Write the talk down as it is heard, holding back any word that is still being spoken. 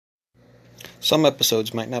Some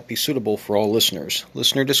episodes might not be suitable for all listeners.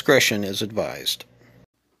 Listener discretion is advised.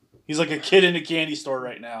 He's like a kid in a candy store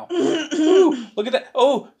right now. Ooh, look at that.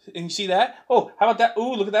 Oh, and you see that? Oh, how about that?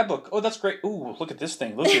 Ooh, look at that book. Oh, that's great. Ooh, look at this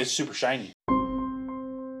thing. Look at it. It's super shiny.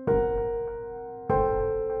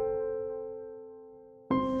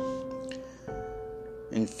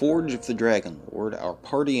 In Forge of the Dragon Lord, our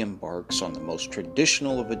party embarks on the most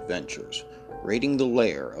traditional of adventures, raiding the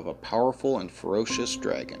lair of a powerful and ferocious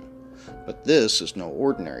dragon. But this is no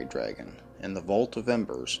ordinary dragon, and the Vault of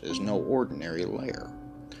Embers is no ordinary lair.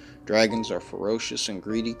 Dragons are ferocious and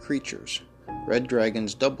greedy creatures, red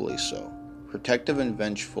dragons doubly so. Protective and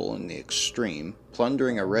vengeful in the extreme,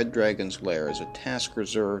 plundering a red dragon's lair is a task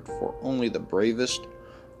reserved for only the bravest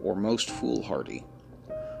or most foolhardy.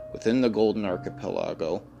 Within the Golden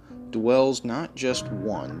Archipelago dwells not just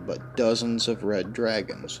one, but dozens of red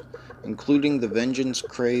dragons, including the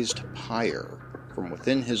vengeance-crazed Pyre. From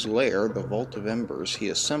within his lair, the Vault of Embers, he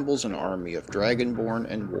assembles an army of dragonborn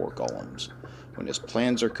and war golems. When his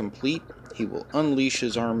plans are complete, he will unleash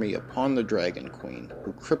his army upon the Dragon Queen,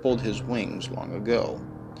 who crippled his wings long ago.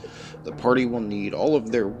 The party will need all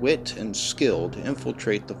of their wit and skill to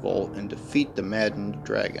infiltrate the vault and defeat the maddened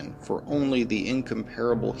dragon, for only the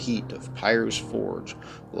incomparable heat of Pyre's forge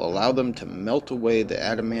will allow them to melt away the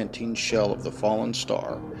adamantine shell of the fallen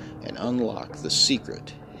star and unlock the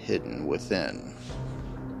secret hidden within.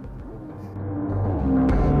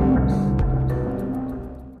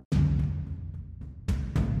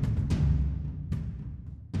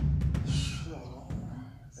 So,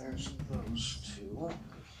 there's those two.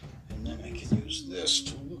 And then I can use this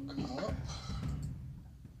to look up.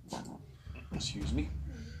 Excuse me.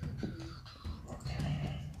 Okay.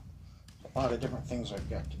 A lot of different things I've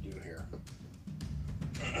got to do here.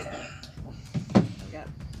 I've got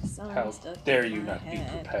some How stuff dare in you my not be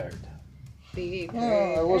head. prepared? Be No,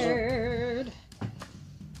 I wasn't. prepared.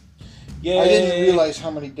 Yay! I didn't realize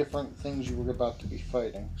how many different things you were about to be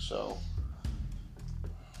fighting, so...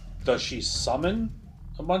 Does she summon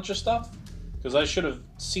a bunch of stuff? Because I should have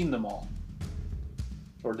seen them all.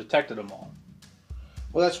 Or detected them all.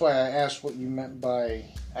 Well, that's why I asked what you meant by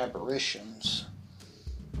aberrations.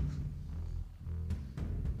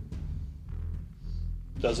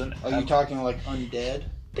 Doesn't Are you talking like undead?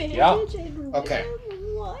 Yeah. Bandage and Okay.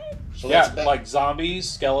 what? So yeah, let's like zombies,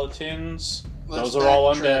 skeletons. let's Those are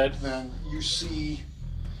all backtrack undead. Then you see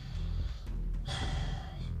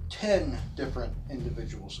 10 different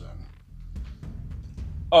individuals then.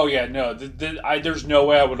 Oh yeah, no. There's no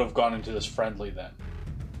way I would have gone into this friendly then.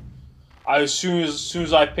 As soon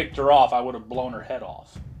as I picked her off, I would have blown her head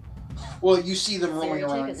off. Well, you see them roaming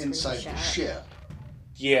Sarah, around take a inside the screenshot. ship.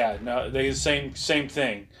 Yeah, no, they same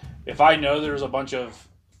thing. If I know there's a bunch of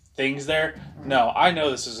things there, no, I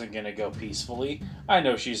know this isn't gonna go peacefully. I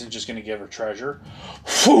know she isn't just gonna give her treasure.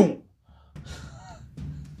 Boom!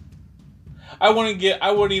 I wouldn't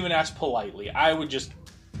even ask politely. I would just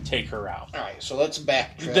take her out. Alright, so let's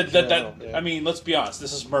backtrack here a little bit. I mean, let's be honest.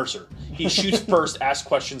 This is Mercer. He shoots first, asks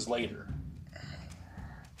questions later.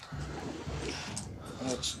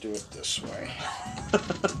 Let's do it this way.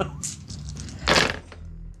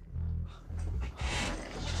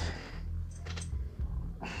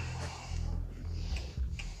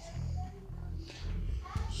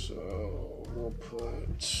 So we'll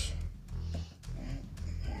put that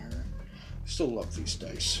there. Still love these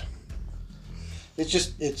dice.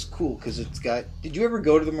 It's cool because it's got. Did you ever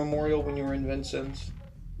go to the memorial when you were in Vincennes?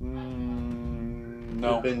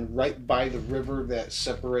 No. You've been right by the river that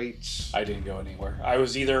separates. I didn't go anywhere. I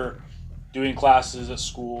was either doing classes at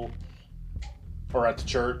school, or at the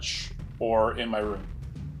church, or in my room.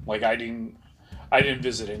 Like I didn't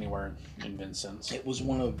visit anywhere in Vincennes. It was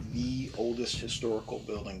one of the oldest historical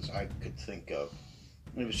buildings I could think of.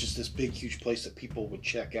 It was just this big, huge place that people would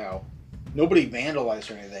check out. Nobody vandalized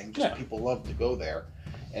or anything, just people loved to go there.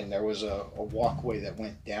 And there was a walkway that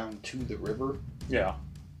went down to the river. Yeah.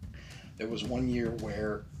 There was one year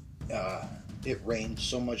where it rained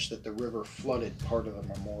so much that the river flooded part of the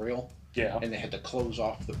memorial. Yeah. And they had to close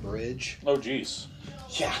off the bridge. Oh, jeez.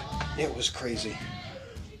 Yeah, it was crazy.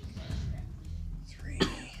 3.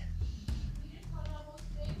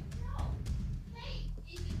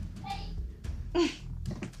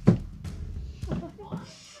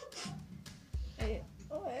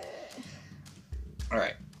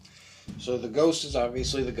 Alright. So the ghost is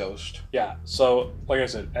obviously the ghost. Yeah. So, like I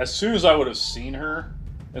said, as soon as I would have seen her,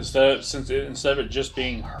 instead of it just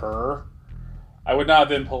being her, I would not have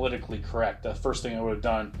been politically correct. The first thing I would have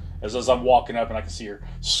done is, as I'm walking up and I can see her,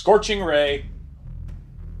 Scorching Ray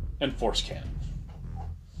and Force Cannon.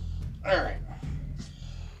 Alright.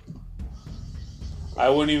 I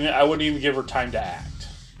wouldn't even give her time to act.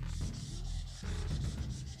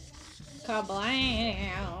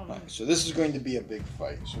 Kablam. Right, so this is going to be a big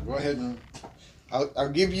fight. So go ahead and I'll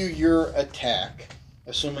give you your attack,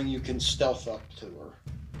 assuming you can stealth up to her,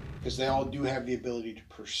 because they all do have the ability to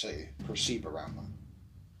perceive around them.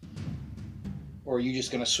 Or are you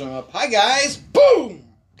just going to swim up? Hi guys! Boom!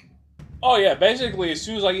 Oh yeah, basically as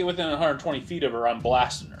soon as I get within 120 feet of her, I'm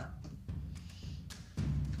blasting her.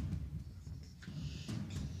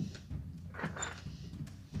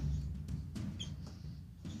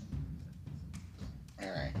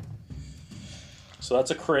 Alright. So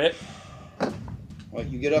that's a crit. Well,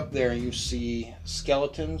 you get up there and you see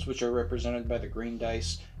skeletons, which are represented by the green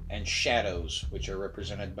dice, and shadows, which are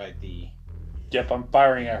represented by the... Yep, I'm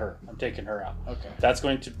firing at her. I'm taking her out. Okay. That's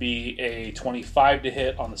going to be a 25 to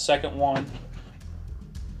hit on the second one,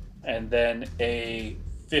 and then a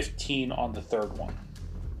 15 on the third one.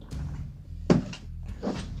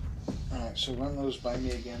 Alright, so run those by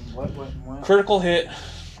me again. What? Critical hit,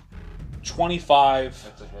 25,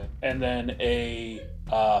 That's a hit. and then a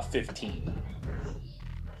 15.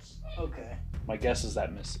 Okay. My guess is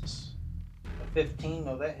that misses. A 15?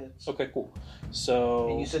 No, that hits. Okay, cool. So...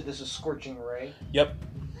 And you said this is Scorching Ray? Yep.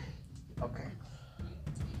 Okay.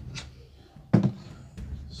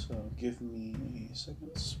 So give me a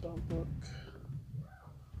second spell book.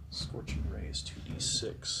 Scorching Ray is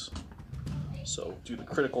 2d6. So do the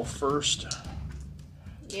critical first.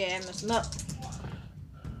 Yeah, mess him up.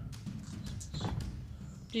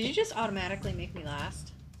 Did you just automatically make me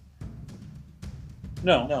last?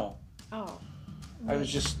 No. No. Oh. I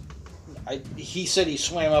was just... he said he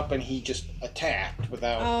swam up and he just attacked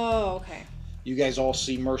without... Oh, okay. You guys all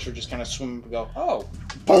see Mercer just kind of swim up and go, oh,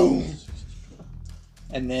 boom!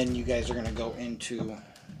 And then you guys are going to go into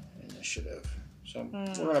initiative. So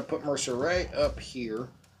we're going to put Mercer right up here,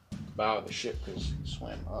 bow of the ship because he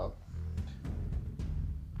swam up.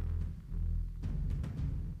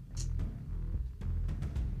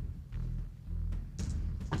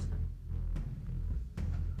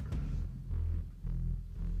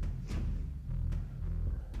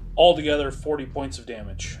 Altogether, 40 points of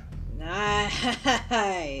damage.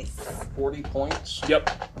 Nice. 40 points? Yep.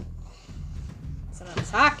 That's what I'm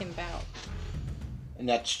talking about. And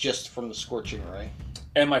that's just from the Scorching Ray.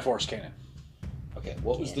 And my force cannon. Okay,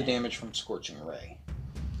 what was the damage from Scorching Ray?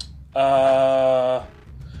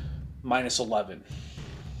 Minus 11.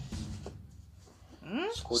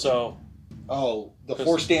 So... Oh, the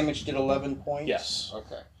force damage did 11 points? Yes.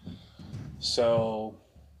 Okay. So...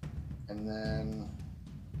 And then...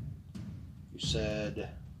 You said...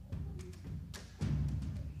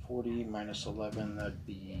 40 minus 11, that'd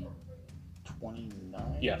be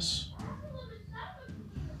 29? Yes.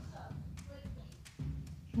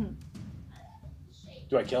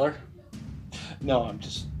 Do I kill her? No, I'm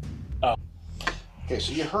just... Oh. Okay,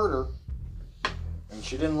 so you hurt her, and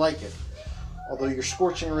she didn't like it. Although your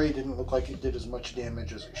Scorching Ray didn't look like it did as much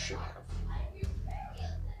damage as it should have.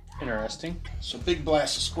 Interesting. So big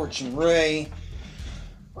blast of Scorching Ray.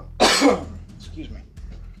 Excuse me.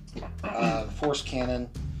 The Force Cannon.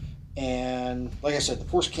 And, like I said, the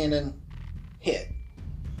Force Cannon hit.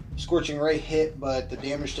 Scorching Ray hit, but the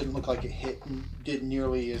damage didn't look like it did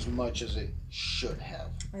nearly as much as it should have.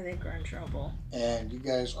 I think we're in trouble. And you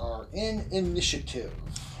guys are in initiative.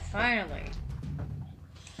 Finally.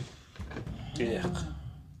 Yeah.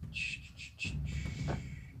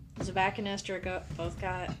 Zabak and Esther both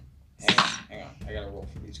got... Hang on. I gotta roll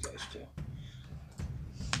for these guys, too.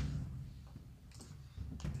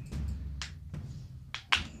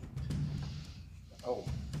 Oh.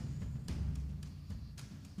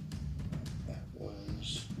 That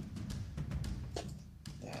was...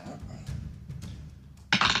 that.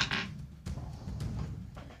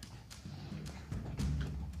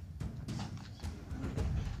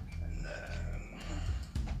 And then...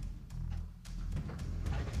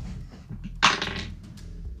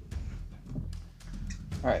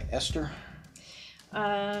 Alright, Esther.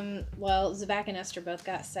 Well, Zabak and Esther both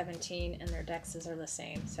got 17, and their dexes are the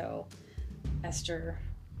same, so Esther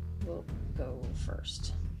will go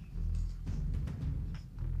first.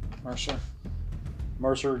 Mercer.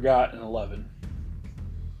 Mercer got an 11.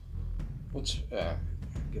 What's...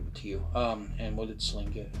 give it to you. And what did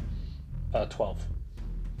Sling get? 12.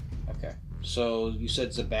 Okay. So you said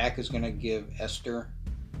Zabak is going to give Esther.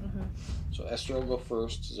 Mm-hmm. So Esther will go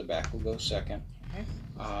first. Zabak will go second. Okay.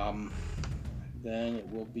 Then it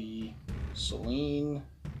will be Celine.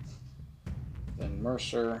 Then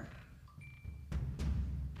Mercer.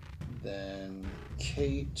 Then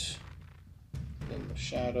Kate. Then the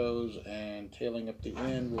shadows, and tailing up the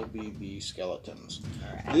end will be the skeletons.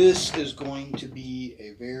 Alright. This is going to be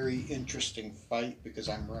a very interesting fight because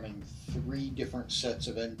I'm running 3 different sets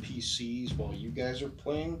of NPCs while you guys are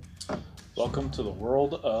playing. Welcome to the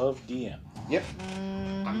world of DM. Yep.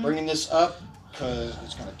 I'm bringing this up because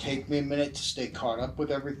it's going to take me a minute to stay caught up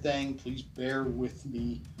with everything. Please bear with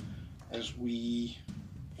me as we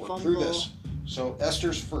work through this. So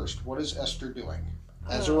Esther's first. What is Esther doing?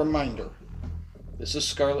 As a reminder, this is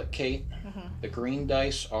Scarlet Kate. The green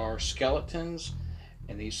dice are skeletons,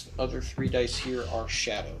 and these other 3 dice here are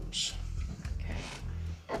shadows. Okay.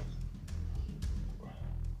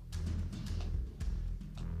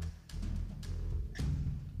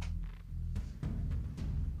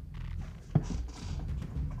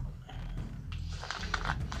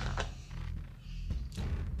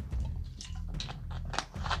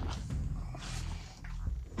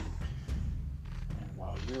 And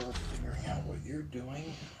while you're figuring out what you're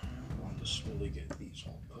doing, I'm going to slowly get these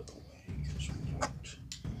all put away because we don't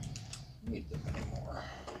need them anymore.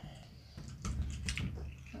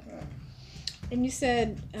 And you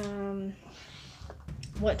said,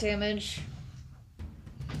 what damage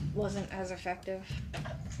wasn't as effective?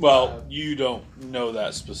 Well, you don't know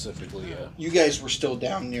that specifically yet. You guys were still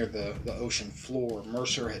down near the ocean floor.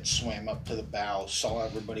 Mercer had swam up to the bow, saw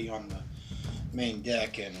everybody on the main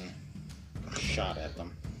deck, and shot at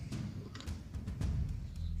them.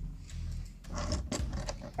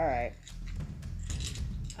 Alright.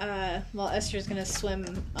 Well, Esther's gonna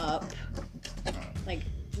swim up, like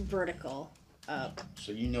vertical up.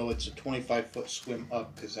 So you know it's a 25-foot swim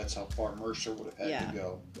up because that's how far Mercer would have had to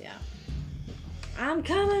go. Yeah. I'm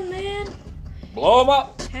coming, man. Blow them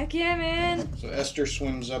up! Heck yeah, man. So Esther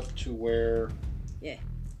swims up to where... Yeah.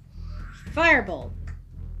 Firebolt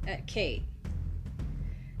at Kate.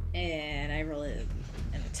 And I roll an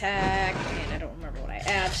attack, and I don't remember what I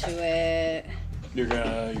add to it. You're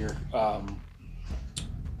gonna,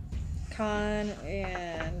 Con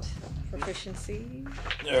and proficiency.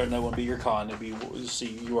 or that wouldn't be your con, it'd be,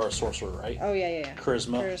 see, you are a sorcerer, right? Oh, yeah.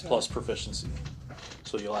 Charisma plus proficiency.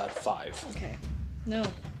 So you'll add 5. Okay. No.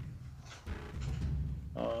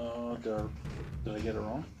 Did I get it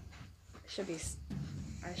wrong? Should be.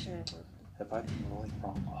 I should have. Have I been rolling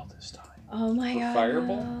wrong all this time? Oh my For god.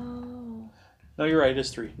 Fireball? No, you're right, it's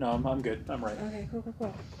 3. No, I'm good. I'm right. Okay,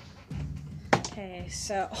 cool. Okay,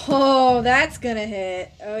 so. Oh, that's gonna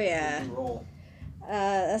hit. Oh, yeah. Roll.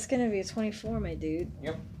 That's gonna be a 24, my dude.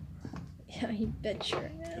 Yep. Yeah, you betcha.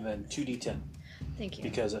 And then 2d10. Thank you.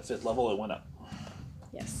 Because at 5th level, it went up.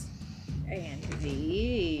 Yes. And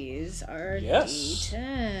these are Yes.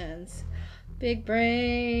 D10s. Big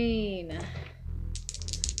brain.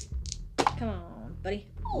 Come on, buddy.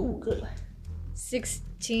 Ooh, good.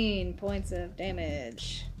 16 points of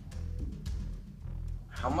damage.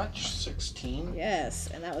 How much? 16? Yes,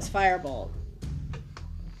 and that was Firebolt.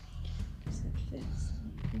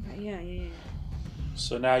 Yeah.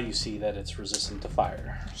 So now you see that it's resistant to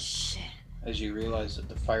fire. Shit. As you realize that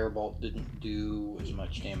the firebolt didn't do as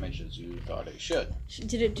much damage as you thought it should.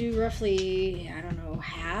 Did it do roughly, I don't know,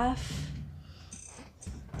 half?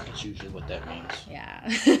 That's usually what that means. Yeah.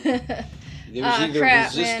 There's either crap,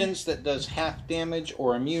 resistance that does half damage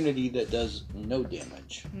or immunity that does no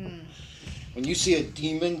damage. When you see a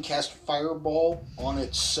demon cast fireball on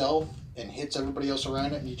itself and hits everybody else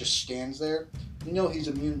around it and he just stands there, you know he's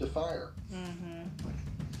immune to fire.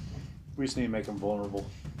 We just need to make him vulnerable.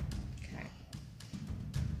 Okay.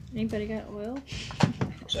 Anybody got oil?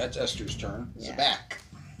 So that's Esther's turn. Yeah. Zabak.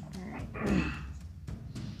 Alright.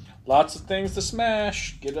 Lots of things to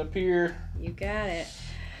smash. Get up here. You got it.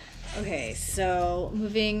 Okay, so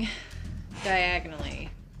moving diagonally.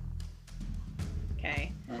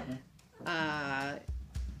 Okay.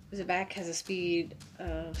 Zabak has a speed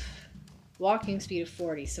of walking speed of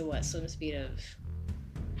 40. So what? Swim speed of.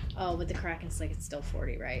 Oh, with the Kraken's like it's still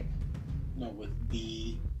 40, right? No, with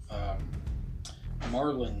the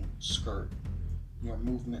Marlin skirt, your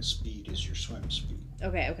movement speed is your swim speed.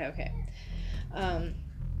 Okay.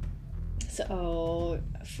 So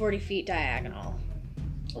 40 feet diagonal.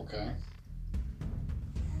 Okay.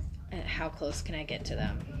 And how close can I get to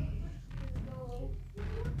them?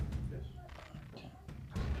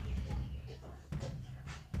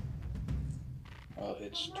 Well,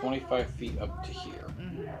 it's 25 feet up to here.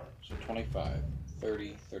 So 25,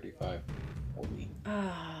 30, 35, 40.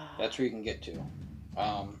 That's where you can get to.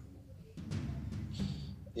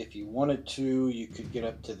 If you wanted to, you could get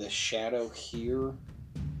up to the shadow here.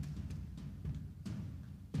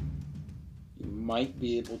 You might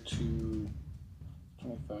be able to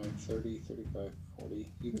 25, 30, 35,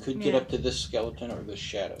 40. You could get Yeah. up to this skeleton or this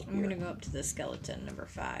shadow I'm here. gonna go up to the skeleton, number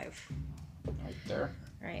 5. Right there.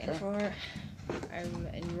 Right, Okay. I'm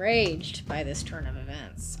enraged by this turn of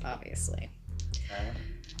events, obviously. Alright.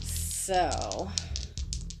 So,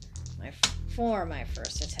 for my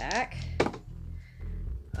first attack.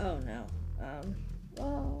 Oh no.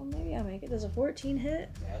 Well, maybe I'll make it. Does a 14 hit?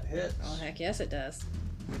 That hits. Oh, heck yes, it does.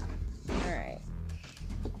 Alright.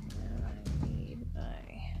 Now I need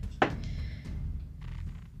my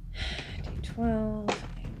D12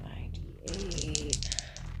 and my D8.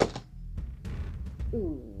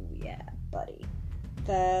 Ooh, yeah, buddy.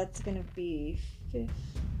 That's gonna be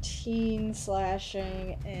 15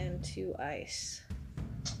 slashing and 2 ice.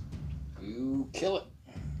 You kill it.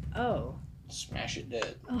 Oh. Smash it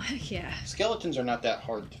dead. Oh, heck yeah. Skeletons are not that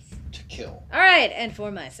hard to kill. Alright, and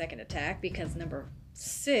for my second attack, because number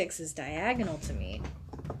 6 is diagonal to me,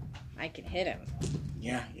 I can hit him.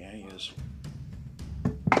 Yeah, he is.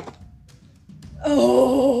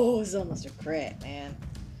 Oh, it's almost a crit, man.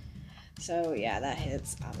 So, yeah, that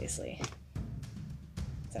hits, obviously.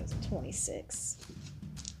 That was a 26.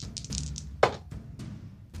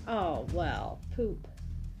 Oh, well, poop.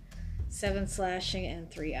 7 slashing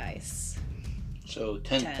and 3 ice. So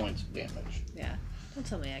 10 points of damage. Yeah. Don't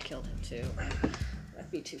tell me I killed him, too.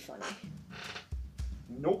 That'd be too funny.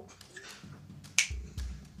 Nope.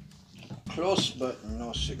 Close, but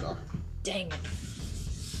no cigar. Dang it.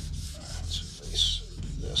 Let's erase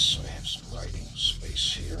this so I have some writing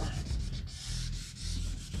space here.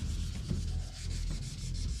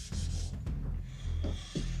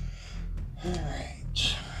 Alright.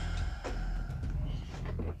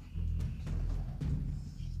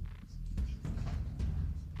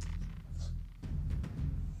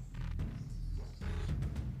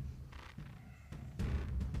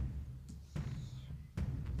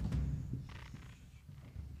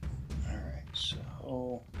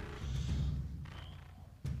 So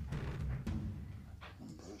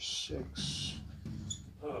number 6.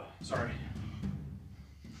 Oh, sorry.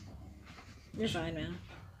 You're fine, man.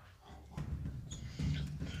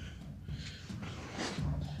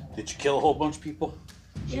 Did you kill a whole bunch of people?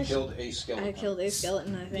 She killed a skeleton. I killed a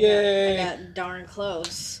skeleton. I think Yay. I got darn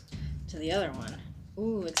close to the other one.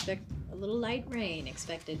 Ooh, expect a little light rain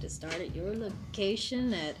expected to start at your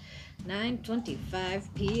location at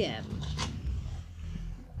 9:25 p.m.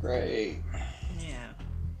 Great. Yeah.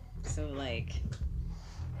 So like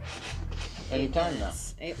Anytime now.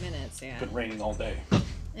 8 minutes, yeah. It's been raining all day.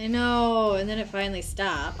 I know, and then it finally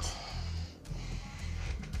stopped.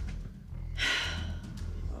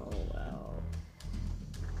 Oh well.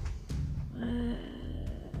 No.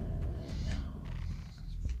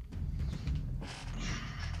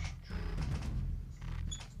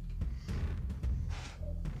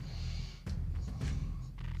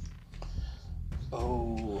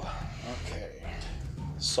 Oh, okay.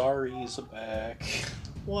 Sorry's back.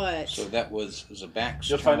 What? So that was Zabak's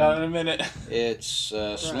You'll turn. find out in a minute. It's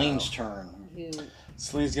Celine's turn. Who?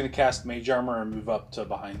 Celine's gonna cast Mage Armor and move up to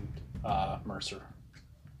behind Mercer.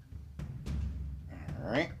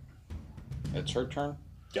 Alright. It's her turn?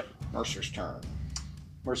 Yep. Mercer's turn.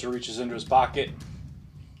 Mercer reaches into his pocket,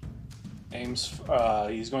 aims.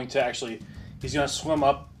 He's going to swim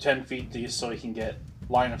up 10 feet so he can get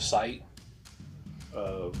line of sight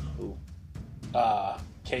Of who?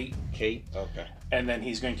 Kate, Kate? Okay. and then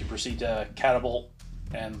he's going to proceed to catapult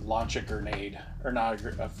and launch a grenade, or not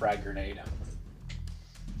a frag grenade.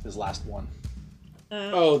 His last one.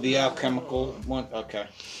 Oh, the alchemical one? Okay.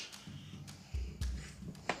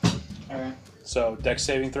 Alright. So, Dex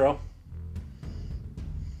saving throw.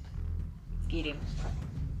 Eat him.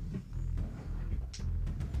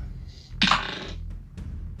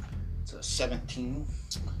 It's a 17.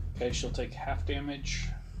 Okay, she'll take half damage.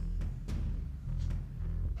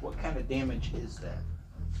 What kind of damage is that?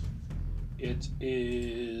 It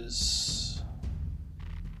is...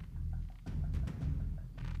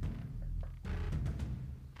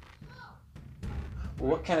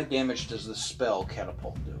 What kind of damage does the spell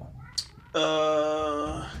catapult do?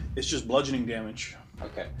 It's just bludgeoning damage.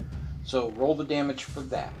 Okay. So roll the damage for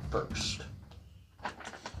that first.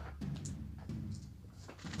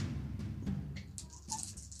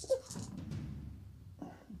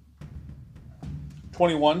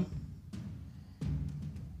 $21.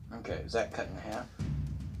 Okay, is that cut in half?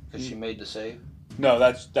 Because she made the save? No,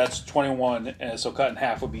 that's 21, and so cut in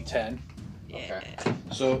half would be 10. Yeah. Okay.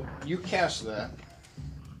 So you cast that,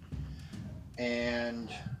 and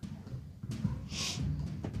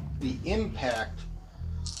the impact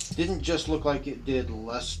didn't just look like it did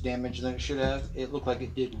less damage than it should have. It looked like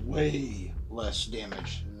it did way less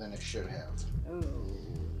damage than it should have. Ooh.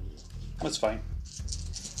 That's fine.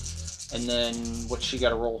 And then what's she got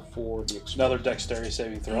to roll for the explosive? Another dexterity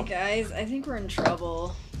saving throw. Hey guys, I think we're in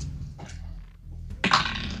trouble.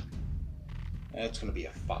 That's going to be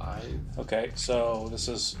a 5. Okay, so this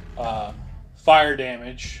is fire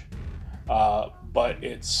damage, but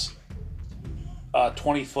it's a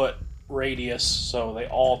 20-foot radius,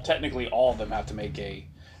 so technically all of them have to make a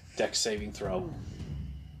dex saving throw.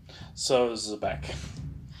 So Zabek.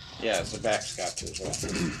 Yeah, Zabek's got to as well.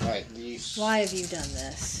 Alright, these... Why have you done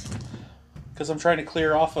this? Because I'm trying to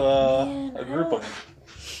clear off a group of them.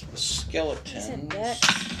 The skeletons Dex.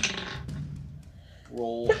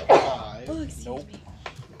 roll a 5. Oh, excuse Nope. me.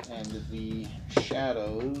 And the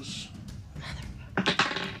shadows...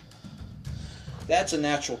 That's a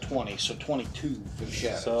natural 20, so 22 for the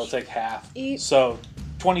shadows. So I'll take half. Eat. So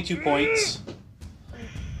 22 points.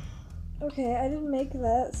 Okay, I didn't make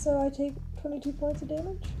that, so I take 22 points of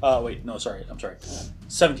damage. Wait, no, sorry. I'm sorry.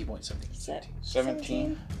 17 points. 17.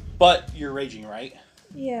 17. But you're raging, right?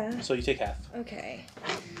 Yeah. So you take half. Okay.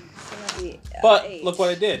 So that'd be But 8. look what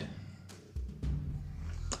I did.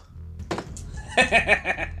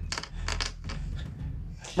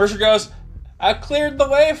 Mercer goes, I cleared the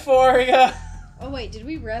way for you. Oh wait, did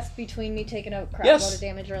we rest between me taking a crap Yes. load of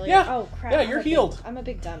damage earlier? Yeah. Oh crap. Yeah, you're healed. I'm a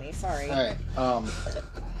big dummy. Sorry. Alright,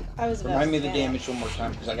 I was about remind to me the panic. damage one more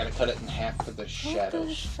time, because I got to cut it in half for the What the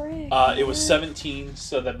shadows. frick? It was 17,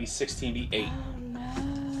 so that'd be 16d8.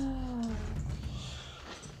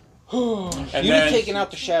 Oh no. And You'd then, have taken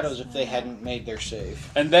out the shadows if they hadn't made their save.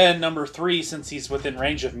 and then number 3, since he's within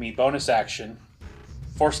range of me, bonus action,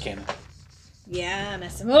 force cannon. Yeah,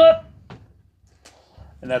 mess him up.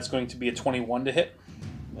 And that's going to be a 21 to hit.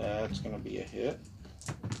 That's going to be a hit.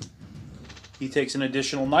 He takes an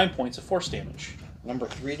additional 9 points of force damage. Number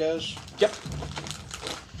 3 does. Yep.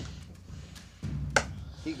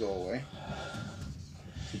 He go away.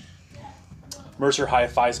 Mercer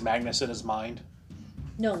high-fives Magnus in his mind.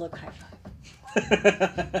 No, look, high five.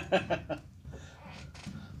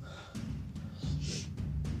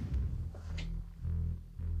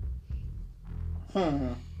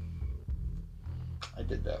 I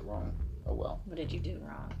did that wrong. Oh well. What did you do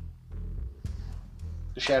wrong?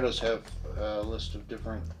 The shadows have a list of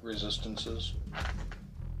different resistances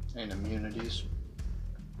and immunities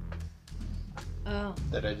Oh,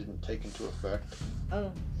 that I didn't take into effect.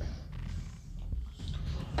 oh.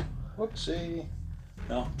 Whoopsie.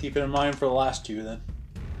 No, keep it in mind for the last 2 then.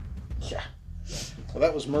 Yeah. Well,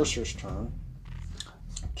 that was Mercer's turn.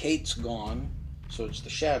 Kate's gone, so it's the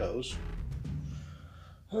shadows.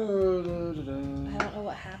 I don't know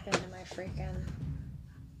what happened to my freaking.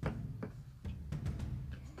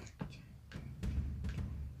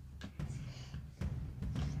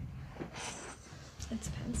 It's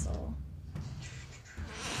pencil.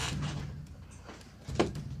 I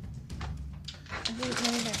think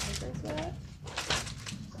maybe my paper's wet.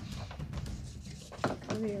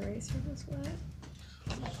 Or the eraser was wet.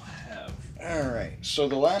 Alright, so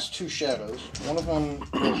the last 2 shadows, one of them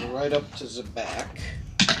goes right up to Zabak.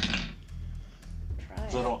 Try.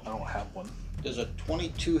 I don't have one. Does a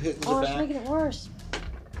 22 hit Oh, it's Zabak? making it worse.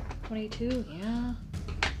 22, yeah.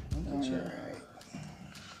 Alright.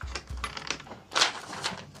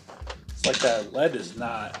 It's like that lead is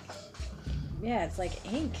not. Yeah, it's like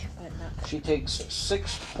ink, but not. She takes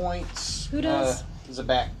 6 points. Who does?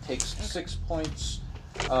 Zabak takes 6 points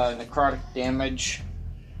necrotic damage,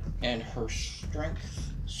 and her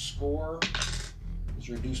strength score is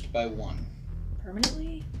reduced by 1.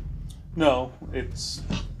 Permanently? No,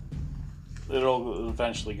 it'll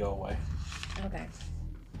eventually go away. Okay.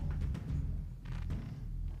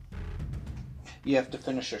 You have to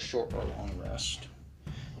finish a short or long rest.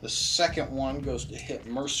 The second one goes to hit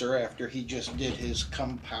Mercer after he just did his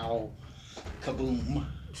Kung-Pao kaboom.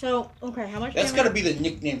 So, okay, how much That's damage? got to be the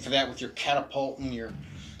nickname for that with your catapult and your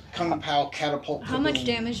Kung-Pao catapult kaboom. How much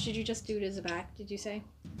damage did you just do to his back, did you say?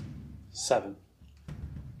 7.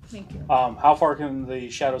 Thank you. How far can the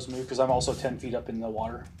shadows move? Because I'm also 10 feet up in the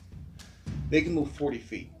water. They can move 40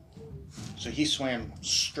 feet. So he swam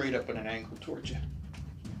straight up at an angle towards you.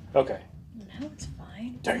 Okay. No, it's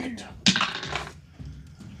fine. Dang it.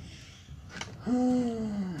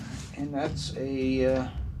 And that's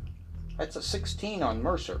a 16 on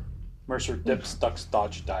Mercer. Mercer dips, ducks,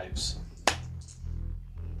 dodge, dives.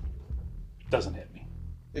 Doesn't hit me.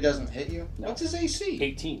 It doesn't hit you? No. What's his AC?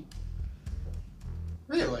 18.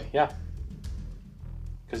 Really? Yeah.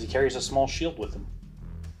 Because he carries a small shield with him.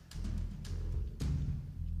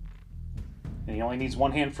 And he only needs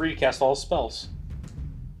one hand free to cast all his spells.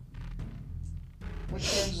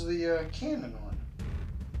 Which hand's the cannon on?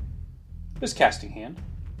 His casting hand.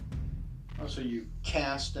 Oh, so you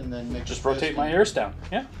cast and then make Just rotate my ears down.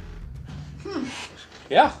 Yeah.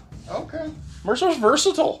 Yeah. Okay. Mercer's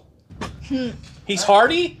versatile. He's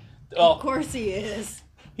hardy. Of course he is.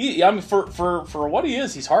 I mean, for what he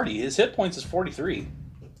is, he's hardy. His hit points is 43.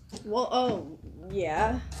 Well, oh,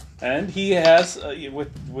 yeah. And he has,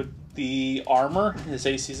 with the armor, his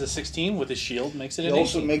AC is a 16. With his shield, makes it He an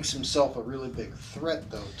also 18. makes himself a really big threat,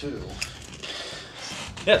 though, too.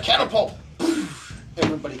 Yeah. Catapult!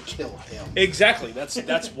 Everybody kill him. Exactly.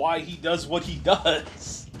 That's why he does what he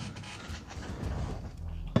does.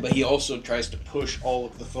 But he also tries to push all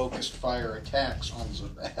of the focused fire attacks on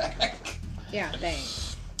Zabak. Yeah, dang.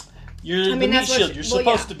 You're the meat shield you're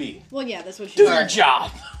supposed to be. Well, yeah, that's what she Do your job.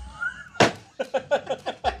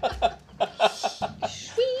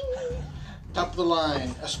 Top of the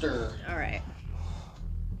line, Esther. Alright.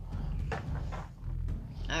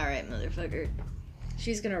 Alright, motherfucker.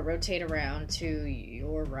 She's gonna rotate around to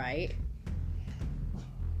your right.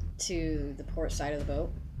 To the port side of the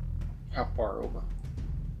boat. How far over?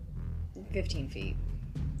 15 feet.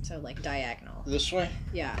 So, like, diagonal. This way?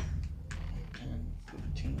 Yeah. 10,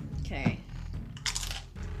 15. Okay.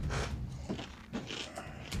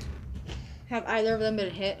 Have either of them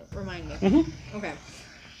been hit? Remind me. Mm-hmm. Okay.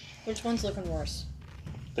 Which one's looking worse?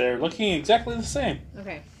 They're looking exactly the same.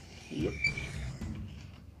 Okay. Yep.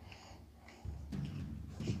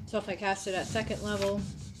 So if I cast it at second level,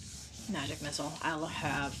 magic missile, I'll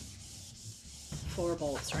have 4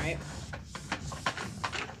 bolts, right?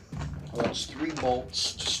 Well, that's 3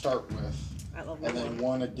 bolts to start with. At level And then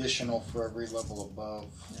 1. 1 additional for every level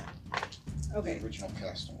above Okay. the original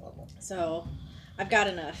casting level. So I've got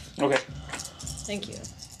enough. Okay. Thank you.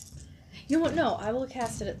 You know what? No, I will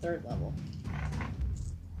cast it at 3rd level.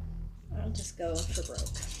 I'll just go for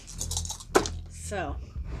broke. So.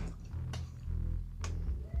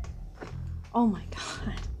 Oh my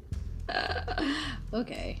god.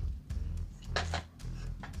 Okay.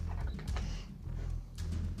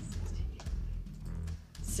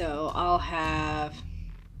 So I'll have.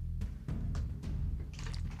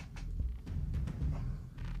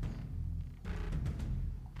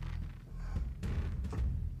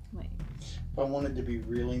 Wait. If I wanted to be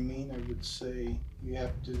really mean, I would say you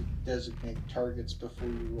have to designate targets before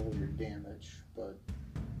you roll your damage, but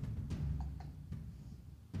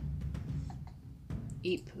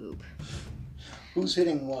Eat poop. who's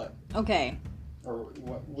hitting what? Okay. Or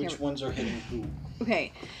what, which Here. ones are hitting who?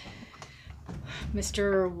 Okay.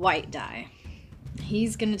 Mr. White Die.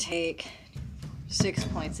 He's gonna take 6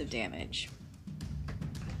 points of damage.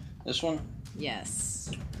 This one? Yes.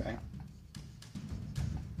 Okay.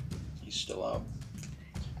 He's still out.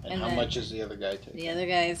 And, And how then much is the other guy taking? The other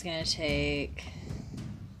guy is gonna take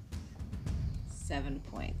 7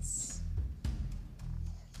 points.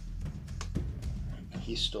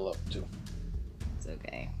 He's still up too. It's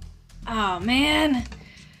okay. Oh man!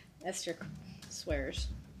 Esther swears.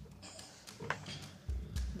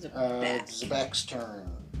 Zabak's turn.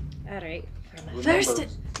 Alright. Remember, First.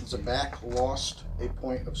 Zabak lost a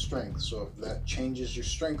point of strength, so if that changes your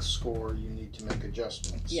strength score, you need to make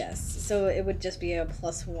adjustments. Yes, so it would just be a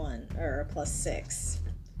 +1 or a +6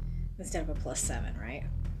 instead of a +7, right?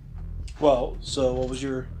 Well, so what was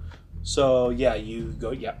your... So, yeah, you go...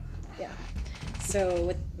 Yeah. Yeah. So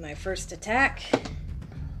with my first attack,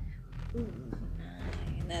 9,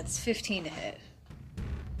 that's 15 to hit.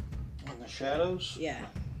 In the shadows? Yeah.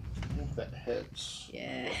 I think that hits.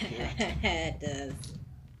 Yeah, Here. it does.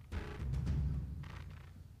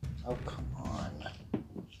 Oh, come on.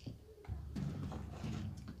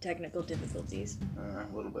 Technical difficulties. A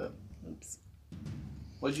little bit. Oops.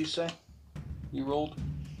 What'd you say? You rolled?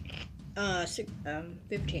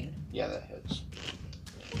 15. Yeah, that hits.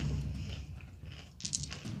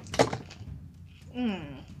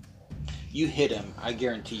 You hit him. I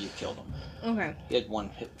guarantee you killed him. Okay. He had 1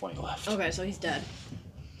 hit point left. Okay, so he's dead.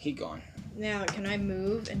 He gone. Now, can I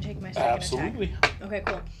move and take my second Absolutely. attack? Okay,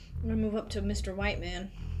 cool. I'm gonna move up to Mr. White Man.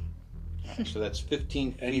 So that's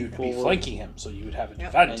 15 feet And you'd be forward flanking him, so you would have an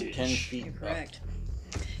Yep. and advantage. 10 feet You're up. correct.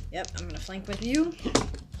 Yep, I'm gonna flank with you.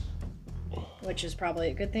 Which is probably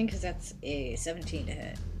a good thing, because that's a 17 to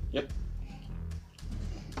hit. Yep.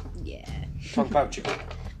 Yeah. Talk about you.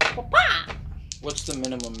 What's the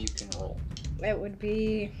minimum you can roll? It would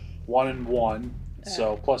be 1 and 1,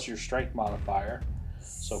 so plus your strength modifier.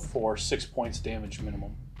 So 4, 6 points damage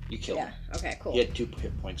minimum. You killed yeah. him. Okay, cool. He had 2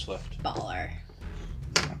 hit points left. Baller.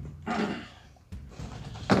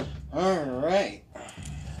 Alright.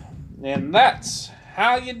 And that's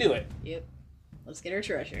how you do it. Yep. Let's get our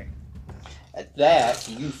treasure. At that,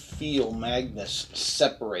 you feel Magnus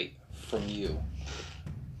separate from you.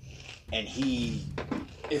 and he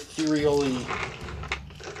ethereally...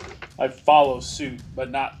 I follow suit, but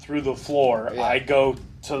not through the floor. Yeah. I go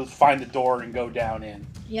to find the door and go down in.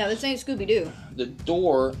 Yeah, this ain't Scooby-Doo. The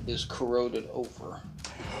door is corroded over.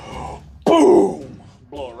 Boom!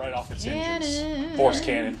 Blow it right off its Cannon. hinges. Force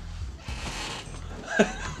cannon. Do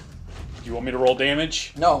you want me to roll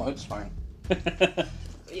damage? No, it's fine.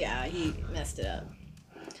 Yeah, he messed it up.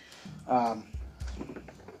 That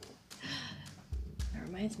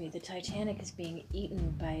reminds me, the Titanic is being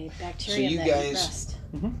eaten by bacteria you that eat guys- rust.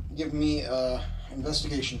 Give me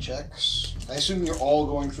investigation checks. I assume you're all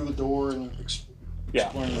going through the door and Yeah.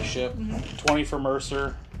 exploring the ship. 20 for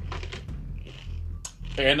Mercer.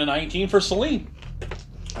 And a 19 for Celine.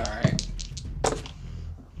 All right.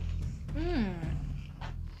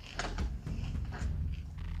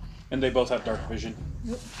 And they both have dark vision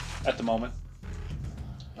at the moment,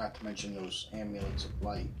 Not to mention those amulets of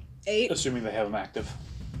light. 8. assuming they have them active.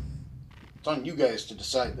 It's on you guys to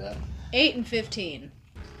decide that. 8 and 15.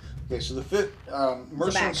 Okay, so the fifth,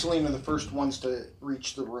 Mercer back. and Celine are the first ones to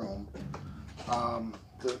reach the room.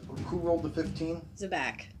 Who rolled the 15?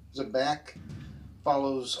 Zabak. Zabak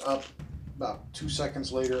follows up about 2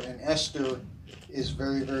 seconds later, and Esther is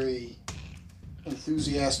very, very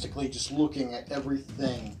enthusiastically just looking at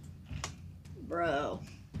everything, Bro.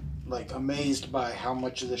 like amazed by how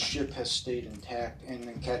much of the ship has stayed intact, and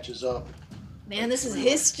then catches up Man, this is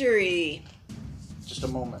history. just a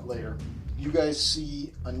moment later. You guys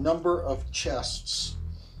see a number of chests.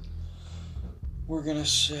 We're gonna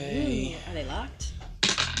say... Are they locked?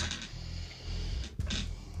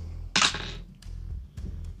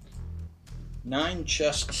 Nine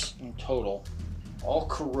chests in total, all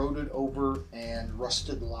corroded over and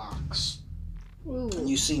rusted locks. Ooh. And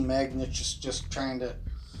you see Magnus just trying to...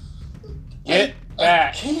 Get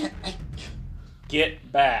back. I can't.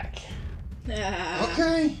 Get back.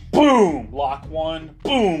 Okay. Boom! Block 1.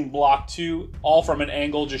 Boom! Block 2. All from an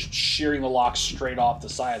angle, just shearing the lock straight off the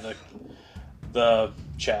side of the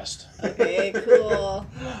chest. Okay, cool.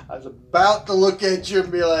 I was about to look at you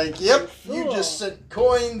and be like, yep, you Fool. just sent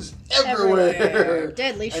coins everywhere.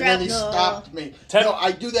 Deadly And then he shrapnel. stopped me. Ten- No,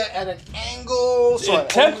 I do that at an angle. So It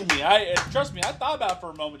tempted me. Trust me. I thought about it for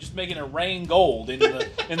a moment, just making it rain gold in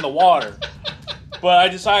the water. But I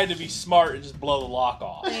decided to be smart and just blow the lock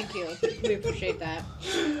off. Thank you. We appreciate that.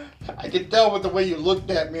 I could tell with the way you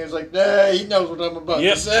looked at me. It's like, nah, he knows what I'm about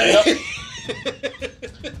Yep, to say.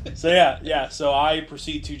 So yeah. So I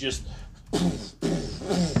proceed to just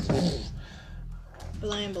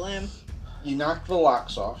Blam, blam. You knock the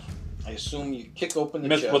locks off. I assume you kick open the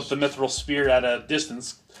chest. with the mithril spear at a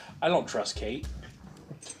distance. I don't trust Kate.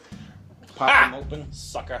 Pop them open.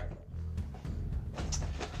 Sucker.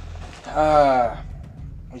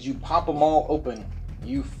 As you pop them all open,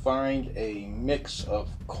 you find a mix of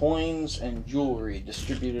coins and jewelry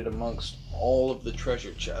distributed amongst all of the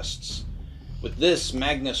treasure chests. With this,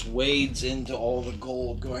 Magnus wades into all the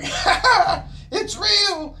gold, going, "Ha ha! It's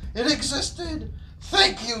real! It existed!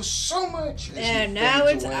 Thank you so much!" As he And now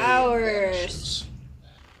fades it's away and ours. vanishes.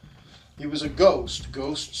 He was a ghost.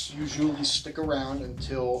 Ghosts usually stick around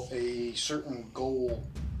until a certain goal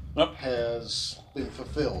Yep. has been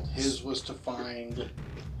fulfilled. His was to find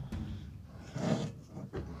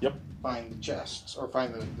the chests, or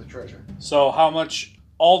find the treasure. So how much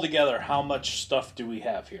altogether? How much stuff do we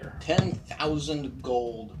have here? 10,000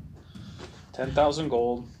 gold, 10,000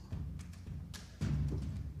 gold.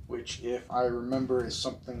 which, if I remember, is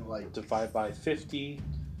something like... Divide by 50.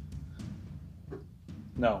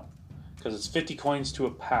 No, because it's 50 coins to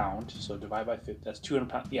a pound. So divide by 50. That's 200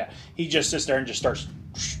 pounds. Yeah, he just sits there and just starts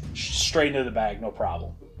straight into the bag, no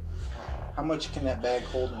problem. How much can that bag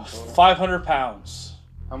hold in total? 500 pounds.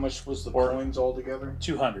 How much was the Or- coins altogether?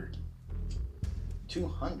 200.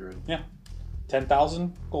 200.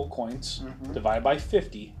 10,000 gold coins. Mhm. Divided by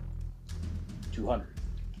 50. 200.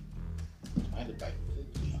 Divided by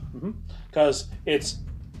 50. Because it's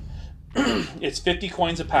it's 50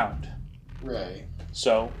 coins a pound. Right.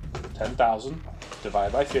 So 10,000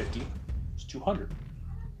 divided by 50 is 200.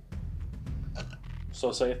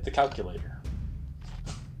 So say it's the calculator.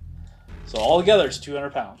 So altogether it's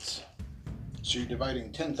 200 pounds. So you're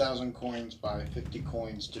dividing 10,000 coins by 50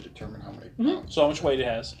 coins to determine how many pounds. So how much weight it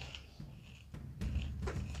has.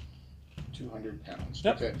 200 pounds.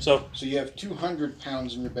 Yep. Okay. So So you have 200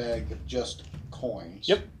 pounds in your bag of just coins.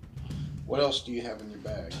 Yep. What else do you have in your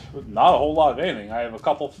bag? not a whole lot of anything. I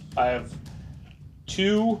have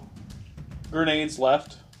 2 grenades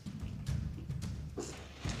left.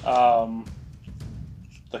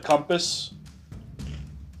 The compass.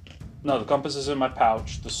 No, the compass is in my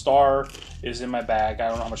pouch. The star is in my bag. I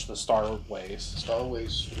don't know how much the star weighs. Star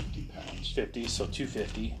weighs 50 pounds. 50, so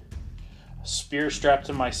 250. Spear strapped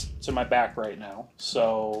to my back right now.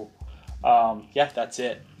 So, yeah, that's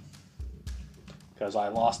it. Because I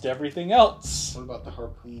lost everything else. What about the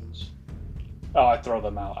harpoons? Oh, I throw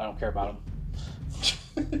them out. I don't care about them.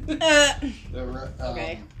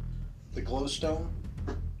 Okay. The glowstone?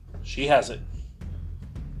 She has it.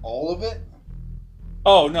 All of it?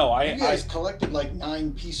 Oh, no. You guys collected like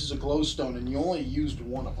 9 pieces of glowstone and you only used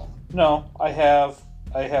one of them. No, I have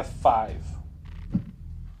 5.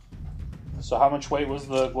 So how much weight was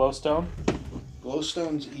the glowstone?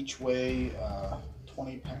 Glowstones each weigh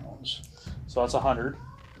 20 pounds. So that's 100.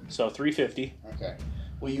 So 350. Okay.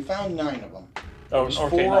 Well, you found 9 of them. Oh, There was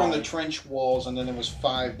okay, 4 no, on the trench walls, and then there was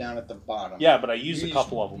 5 down at the bottom. Yeah, but I used a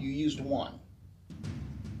couple of them. You used 1.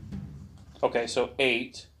 Okay, so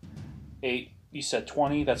 8. 8. You said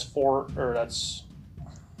 20. That's 4. Or that's.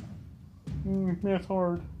 Math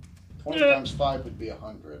hard. 20 times 5 would be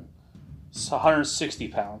 100. It's 160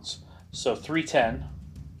 pounds. So 310.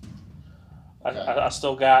 Okay. I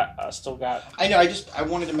still got. I know. I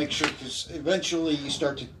wanted to make sure because eventually you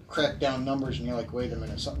start to crack down numbers, and you're like, wait a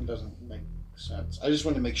minute, something doesn't make sense. I just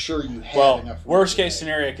wanted to make sure you had enough. Worst case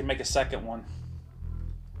scenario, I can make a second one.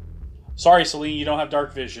 Sorry, Celine, you don't have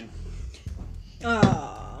dark vision.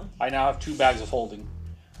 Oh. I now have 2 bags of holding.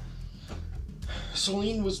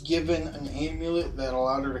 Celine was given an amulet that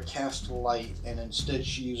allowed her to cast light, and instead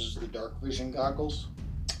she uses the dark vision goggles.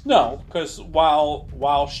 No, because while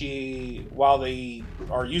they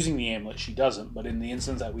are using the amulet, she doesn't. But in the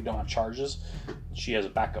instance that we don't have charges, she has a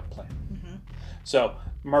backup plan. Mm-hmm. So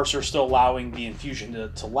Mercer's still allowing the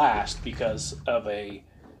infusion to last because of in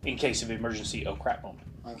case of emergency, oh crap moment.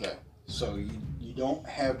 Okay, so you don't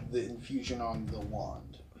have the infusion on the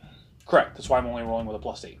wand. Correct. That's why I'm only rolling with a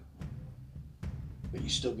 +8. But you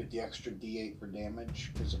still get the extra D8 for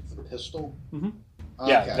damage because of the pistol? Mm-hmm.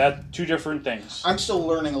 Okay. Yeah, that's 2 different things. I'm still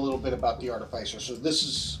learning a little bit about the Artificer, so this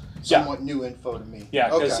is somewhat new info to me.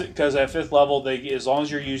 Yeah, okay. because at 5th level, as long as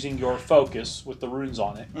you're using your focus with the runes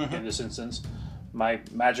on it, Mm-hmm. in this instance, my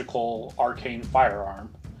magical arcane firearm,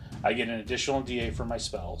 I get an additional D8 for my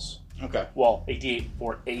spells. Okay. Well, a D8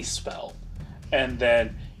 for a spell. And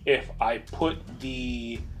then if I put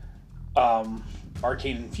the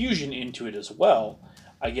arcane infusion into it as well,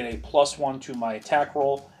 I get a +1 to my attack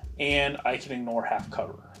roll, and I can ignore half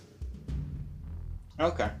cover.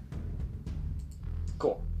 Okay.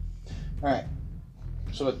 Cool. Alright.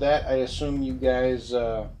 So with that, I assume you guys...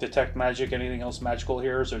 Detect magic, anything else magical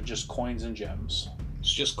here, or just coins and gems?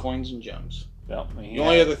 It's just coins and gems. Well, The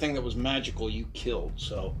only other thing that was magical you killed,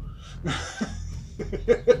 so...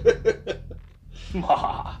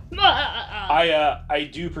 I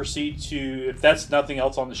do proceed to, if that's nothing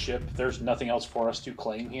else on the ship, if there's nothing else for us to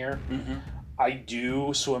claim here, Mm-hmm. I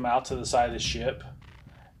do swim out to the side of the ship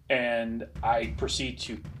and I proceed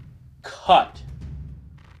to cut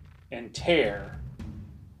and tear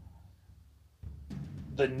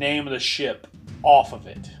the name of the ship off of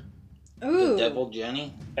it Ooh. The Devil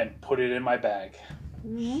Jenny? and put it in my bag.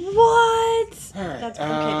 What? Alright, That's okay.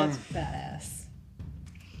 That's badass.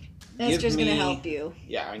 Esther's me- gonna help you.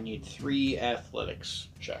 Yeah, I need 3 athletics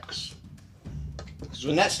checks. Because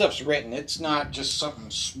when that stuff's written, it's not just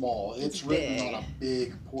something small. It's written big. on a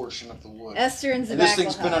big portion of the wood. Esther and And this Zabak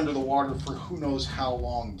thing's will been help. under the water for who knows how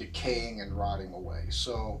long, decaying and rotting away.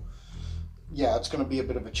 So, yeah, it's going to be a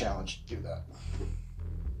bit of a challenge to do that.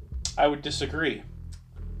 I would disagree.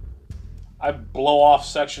 I blow off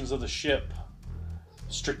sections of the ship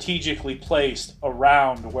strategically placed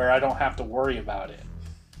around where I don't have to worry about it.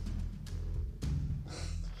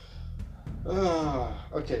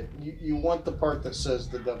 Okay, you want the part that says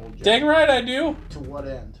the Devil Jenny. Dang right I do. To what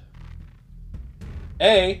end?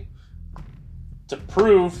 A, to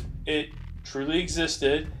prove it truly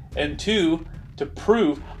existed, and 2, to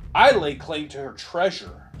prove I lay claim to her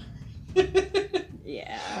treasure.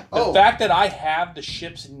 Yeah. The fact that I have the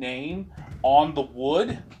ship's name on the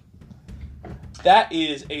wood, that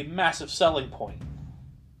is a massive selling point.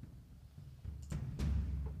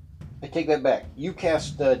 I take that back. You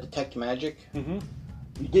cast Detect Magic. Mm-hmm.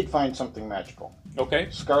 You did find something magical. Okay.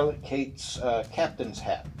 Scarlet Kate's captain's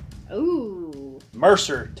hat. Ooh.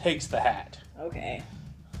 Mercer takes the hat. Okay.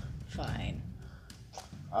 Fine.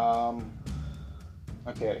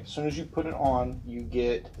 Okay, as soon as you put it on, you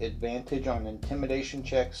get advantage on intimidation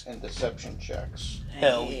checks and deception checks.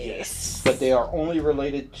 Hell Nice. yes. But they are only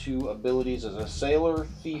related to abilities as a sailor,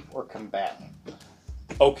 thief, or combatant.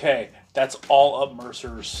 Okay, that's all up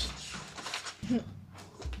Mercer's.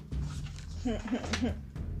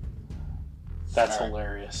 That's All right.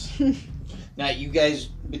 hilarious. Now, you guys,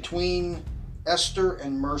 between Esther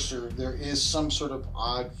and Mercer, there is some sort of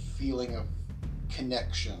odd feeling of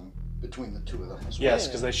connection between the two of them as well. Yes,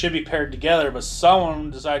 because they should be paired together, but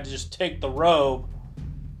someone decided to just take the robe.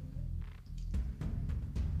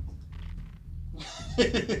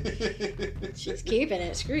 She's keeping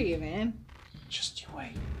it. Screw you, man. Just you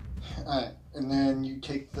wait. Alright, and then you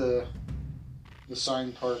take the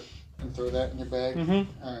sign part and throw that in your bag?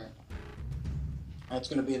 Mm-hmm. Alright. That's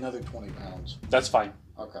going to be another 20 pounds. That's fine.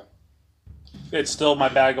 Okay. It's still, my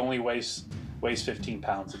bag only weighs 15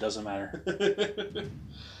 pounds. It doesn't matter.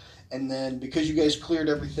 And then, because you guys cleared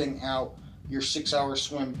everything out, your 6-hour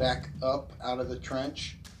swim back up out of the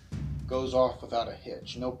trench goes off without a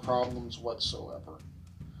hitch. No problems whatsoever.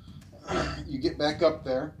 You get back up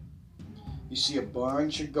there. You see a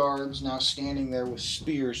bunch of guards now standing there with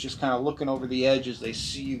spears, just kind of looking over the edge as they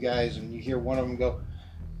see you guys, and you hear one of them go,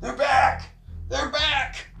 "They're back! They're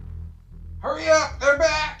back! Hurry up! They're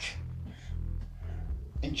back!"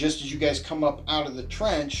 And just as you guys come up out of the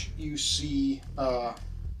trench, you see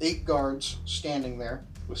 8 guards standing there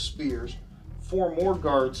with spears, 4 more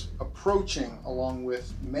guards approaching along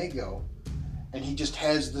with Mago, and he just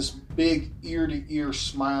has this big ear-to-ear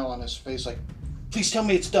smile on his face like, "Please tell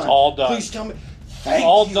me it's done. It's all done. Please tell me." Thank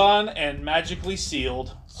all you. done and magically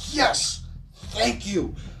sealed. Yes! Thank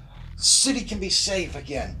you. The city can be safe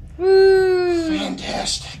again. Woo!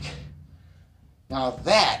 Fantastic. Now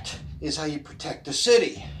that is how you protect the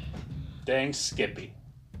city. Dang Skippy.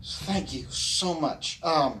 Thank you so much.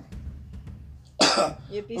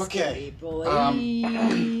 Yippee Okay. skippy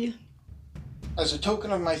boy. As a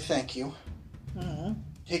token of my thank you, Mhm.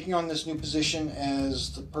 taking on this new position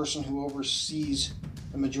as the person who oversees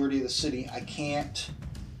the majority of the city, I can't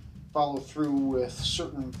follow through with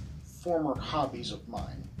certain former hobbies of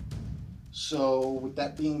mine. So, with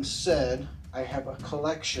that being said, I have a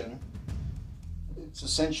collection. It's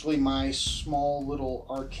essentially my small little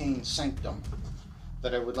arcane sanctum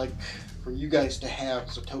that I would like for you guys to have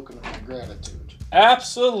as a token of my gratitude.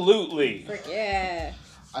 Absolutely. Frick yeah.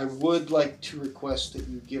 I would like to request that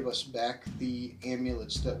you give us back the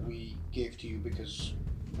amulets that we gave to you, because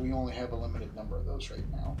we only have a limited number of those right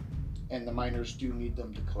now. And the miners do need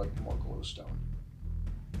them to collect more glowstone.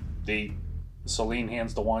 Celine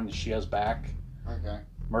hands the one she has back. Okay.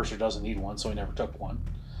 Mercer doesn't need one, so he never took one.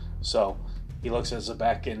 So he looks at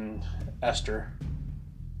Zabek and Esther.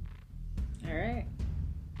 Alright.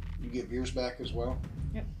 You get Veers back as well?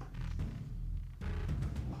 Yep.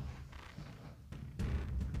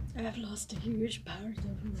 I've lost a huge part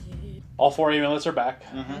of me. All 4 amulets are back.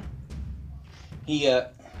 Mm-hmm.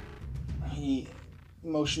 He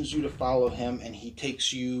motions you to follow him, and he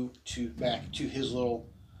takes you back to his little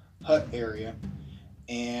hut area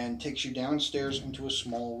and takes you downstairs into a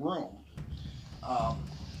small room.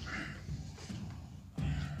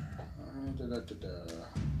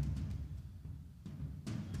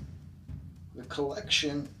 The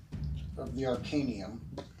collection of the Arcanium,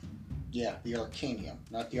 the Arcanium,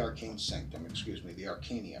 not the Arcane Sanctum, excuse me, the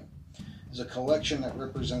Arcanium, is a collection that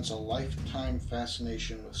represents a lifetime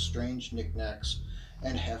fascination with strange knickknacks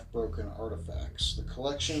and half-broken artifacts. The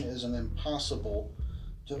collection is an impossible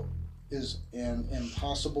to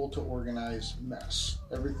organize mess.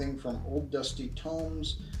 Everything from old dusty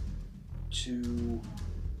tomes to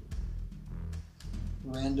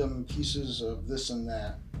random pieces of this and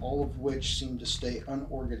that, all of which seem to stay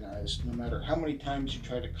unorganized no matter how many times you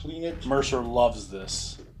try to clean it. Mercer loves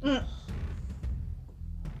this.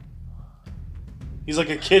 He's like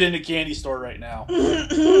a kid in a candy store right now.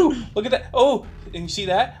 Ooh, look at that. Oh, and you see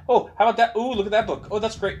that? Oh, how about that? Ooh, look at that book. Oh,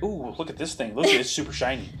 that's great. Ooh, look at this thing. Look, it's super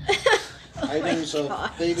shiny. Items of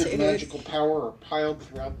God, faded dude. magical power are piled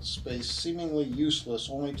throughout the space, seemingly useless,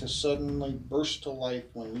 only to suddenly burst to life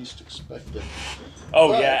when least expected. Oh,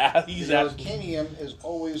 But yeah. the He's Arcanium is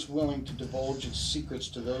always willing to divulge its secrets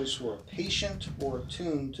to those who are patient or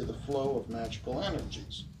attuned to the flow of magical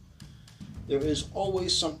energies. There is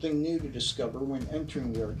always something new to discover when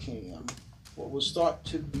entering the Arcanium. What was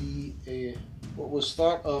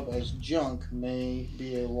thought of as junk may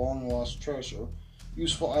be a long-lost treasure.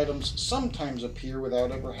 Useful items sometimes appear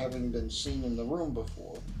without ever having been seen in the room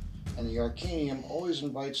before, and the Arcanium always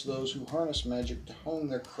invites those who harness magic to hone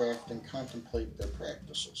their craft and contemplate their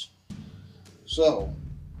practices. So,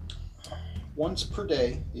 once per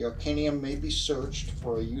day, the Arcanium may be searched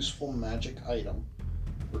for a useful magic item,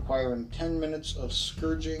 requiring 10 minutes of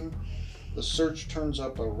scourging. The search turns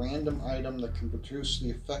up a random item that can produce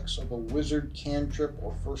the effects of a wizard, cantrip,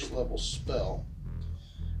 or first-level spell.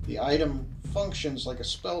 The item functions like a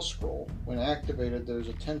spell scroll. When activated, there's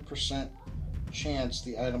a 10% chance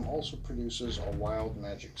the item also produces a wild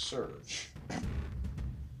magic surge.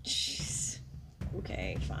 Jeez.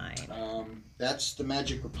 Okay, fine. That's the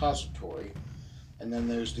magic repository. And then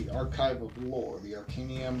there's the Archive of Lore. The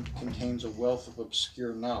Arcanium contains a wealth of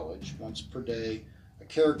obscure knowledge. Once per day, a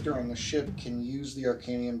character on the ship can use the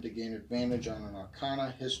Arcanium to gain advantage on an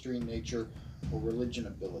Arcana, History, Nature, or Religion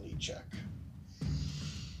ability check.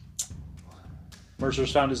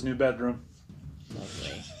 Mercer's found his new bedroom.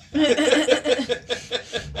 Lovely.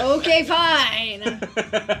 Okay, fine.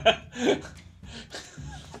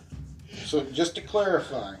 So just to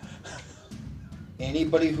clarify,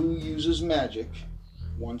 anybody who uses magic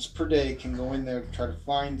once per day can go in there to try to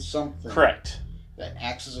find something Correct. that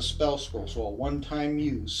acts as a spell scroll. So a one-time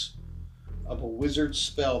use of a wizard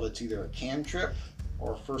spell that's either a cantrip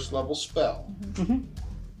or a first level spell. Mm-hmm.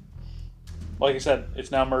 Like I said,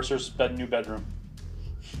 it's now Mercer's new bedroom.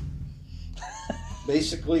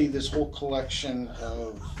 Basically, this whole collection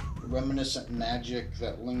of reminiscent magic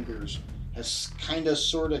that lingers has kind of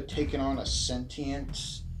sort of taken on a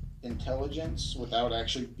sentient intelligence without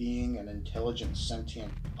actually being an intelligent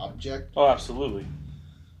sentient object. Oh, absolutely.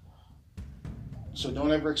 So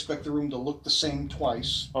don't ever expect the room to look the same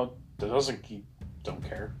twice. Oh, don't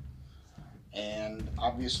care. And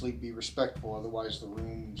obviously be respectful, otherwise the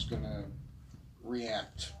room's gonna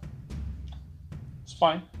react. It's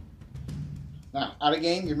fine. Now, out of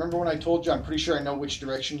game, you remember when I told you I'm pretty sure I know which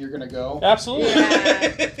direction you're gonna go? Absolutely.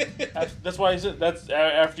 Yeah. That's why that's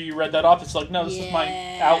after you read that off, it's like, no, this is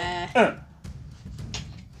my out.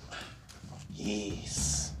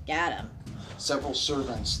 Yes. Got him. Several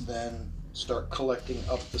servants then start collecting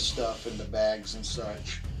up the stuff in the bags and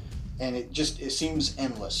such. And it seems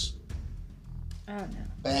endless. Oh, no.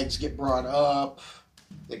 Bags get brought up,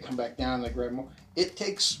 they come back down, they grab more. It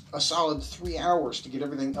takes a solid 3 hours to get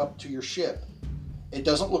everything up to your ship. It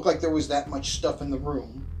doesn't look like there was that much stuff in the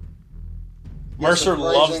room. Mercer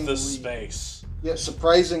loves this space. Yet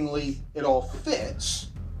surprisingly, it all fits.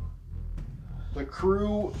 The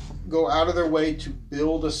crew go out of their way to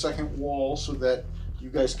build a second wall so that you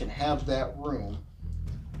guys can have that room.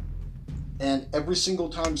 And every single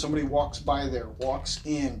time somebody walks by there, walks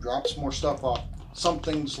in, drops more stuff off,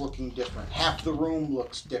 something's looking different. Half the room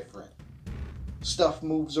looks different. Stuff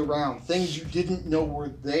moves around. Things you didn't know were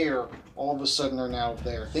there all of a sudden are now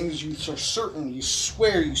there. Things you are certain, you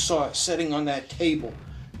swear you saw it sitting on that table.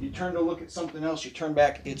 You turn to look at something else, you turn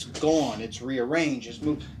back, it's gone, it's rearranged, it's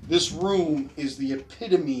moved. This room is the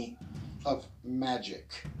epitome of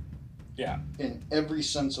magic. Yeah. In every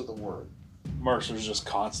sense of the word. Mercer's just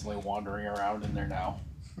constantly wandering around in there now.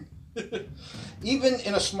 Even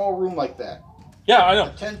in a small room like that. Yeah, I know.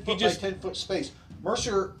 A 10 foot by 10 foot space.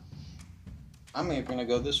 Mercer, I'm even going to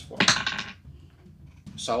go this far.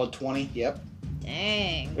 Solid 20, yep.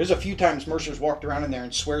 Dang. There's a few times Mercer's walked around in there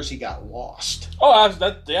and swears he got lost.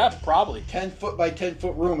 Oh, yeah, probably. 10 foot by 10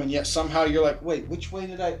 foot room, and yet somehow you're like, wait, which way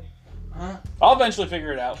did I... Huh? I'll eventually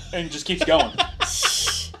figure it out, and just keeps going.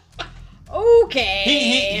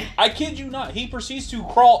 Okay. I kid you not, he proceeds to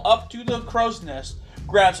crawl up to the crow's nest,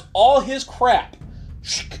 grabs all his crap.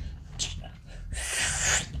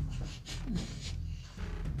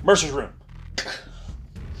 Mercer's room.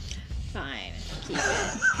 Fine. Keep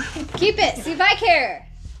it. Keep it. See if I care.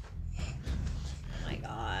 Oh my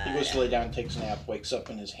god. He goes to lay down, takes a nap, wakes up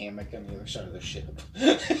in his hammock on the other side of the ship.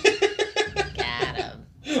 Got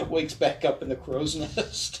him. Wakes back up in the crow's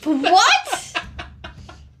nest. What?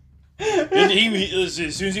 And as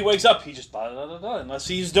soon as he wakes up, he just unless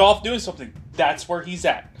he's off doing something. That's where he's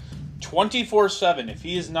at. 24/7. If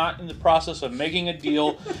he is not in the process of making a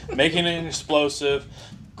deal, making an explosive,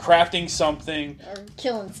 crafting something, Or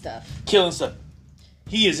killing stuff.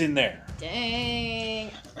 He is in there. Dang.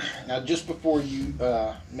 Now, just before you,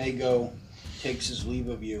 Mago takes his leave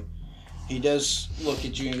of you, he does look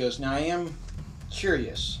at you and goes, now I am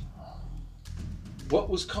curious. What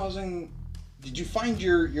was causing... Did you find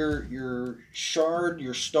your shard,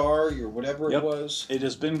 your star, your whatever it was? It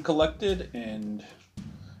has been collected, and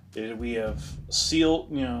we have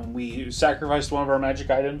sealed, we sacrificed one of our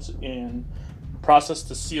magic items in process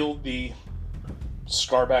to seal the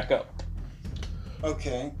scar back up.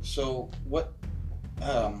 Okay, so what...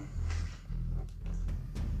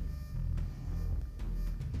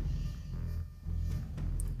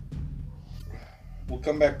 We'll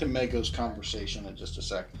come back to Mago's conversation in just a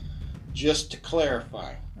sec. Just to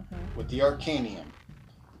clarify, with the Arcanium,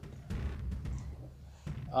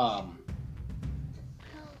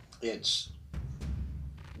 it's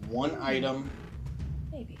one item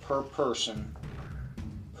Maybe. per person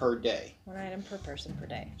per day. One item per person per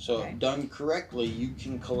day. So Okay. if done correctly, you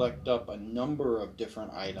can collect up a number of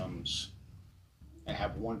different items and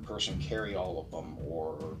have one person carry all of them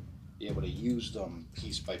or be able to use them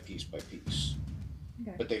piece by piece by piece.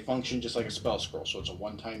 Okay. But they function just like a spell scroll, so it's a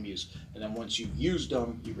one-time use. And then once you've used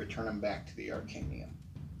them, you return them back to the Arcanium.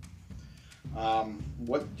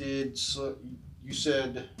 What did... you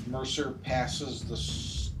said Mercer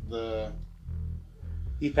passes the...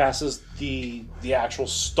 He passes the actual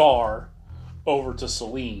star over to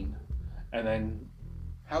Celine, and then...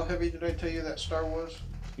 How heavy did I tell you that star was?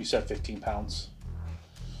 You said 15 pounds.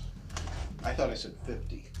 I thought I said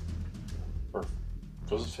 50. Or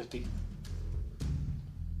was it 50?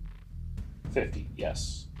 50,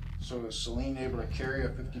 yes. So is Celine able to carry a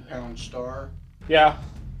 50-pound star? Yeah.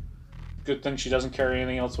 Good thing she doesn't carry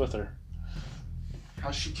anything else with her.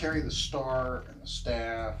 How's she carry the star and the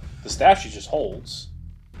staff? The staff she just holds.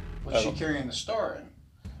 What's she carrying the star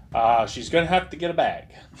in? She's going to have to get a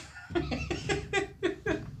bag.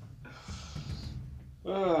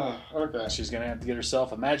 Okay. She's going to have to get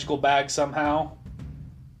herself a magical bag somehow.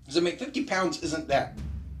 Because, I mean, 50 pounds isn't that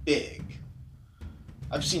big.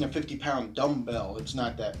 I've seen a 50-pound dumbbell. It's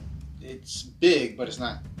not that... It's big, but it's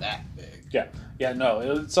not that big. Yeah, no.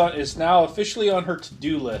 It's now officially on her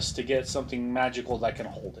to-do list to get something magical that can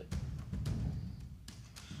hold it.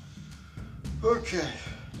 Okay.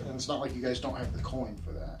 And it's not like you guys don't have the coin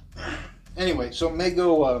for that. Anyway, so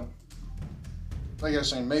Mago... like I was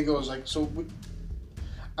saying, Mago is like... So...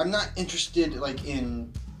 I'm not interested, like,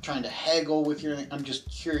 in trying to haggle with you. I'm just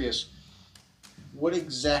curious. What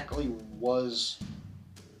exactly was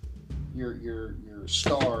your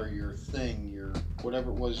star, your thing, your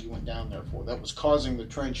whatever it was you went down there for that was causing the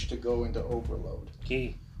trench to go into overload?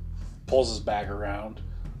 He pulls his bag around,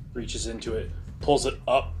 reaches into it, pulls it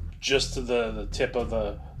up just to the tip of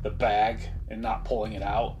the bag and not pulling it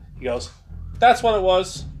out. He goes, "That's what it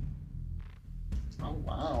was." Oh,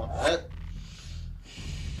 wow.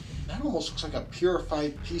 That almost looks like a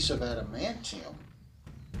purified piece of adamantium.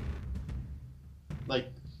 Like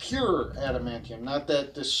pure adamantium, not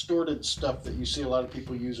that distorted stuff that you see a lot of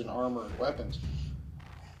people use in armor and weapons.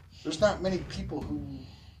 There's not many people who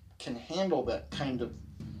can handle that kind of...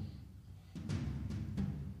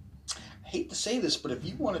 I hate to say this, but if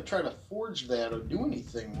you want to try to forge that or do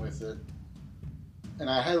anything with it, and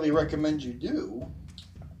I highly recommend you do...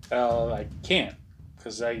 I can't,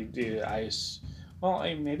 because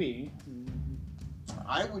maybe.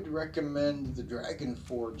 I would recommend the Dragon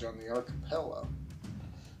Forge on the Archipelago.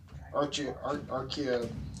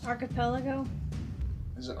 Archipelago?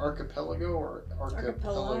 Is it Archipelago or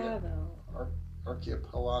Archipelago?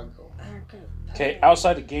 Archipelago. Okay,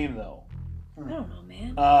 outside the game though. I don't know,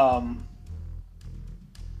 man.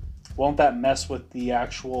 Won't that mess with the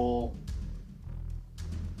actual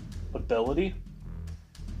ability?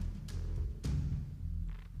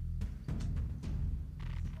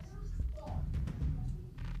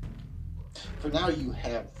 For now, you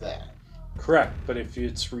have that. Correct, but if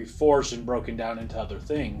it's reforged and broken down into other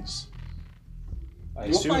things,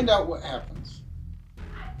 You'll find out what happens.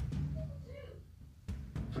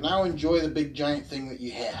 For now, enjoy the big giant thing that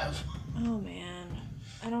you have. Oh, man.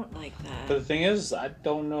 I don't like that. But the thing is, I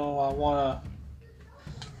don't know I want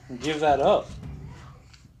to give that up.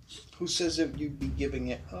 Who says that you'd be giving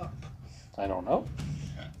it up? I don't know.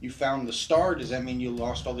 You found the star. Does that mean you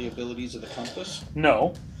lost all the abilities of the compass?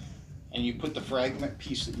 No. And you put the fragment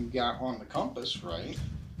piece that you got on the compass, right?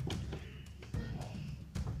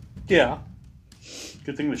 Yeah.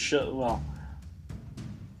 Good thing to show. Well,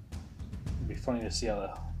 it'd be funny to see how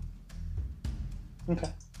the.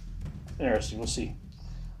 Okay. Interesting. We'll see.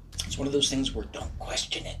 It's one of those things where don't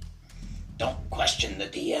question it. Don't question the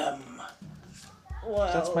DM.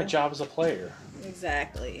 Well, That's my job as a player.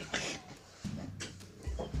 Exactly.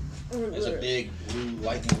 As a big blue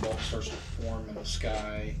lightning bolt starts to form in the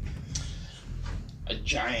sky, a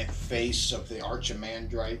giant face of the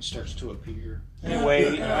Archimandrite starts to appear. I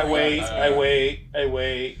wait.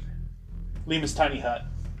 Lima's tiny hut.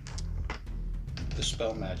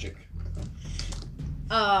 Dispel magic.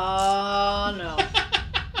 Oh, no.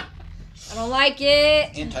 I don't like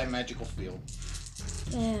it. Anti-magical field.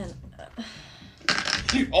 Man.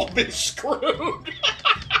 You've all been screwed.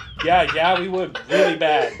 Yeah, we would really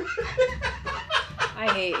bad. I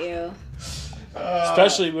hate you.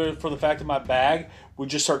 Especially for the fact that my bag would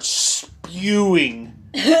just start spewing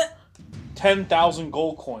 10,000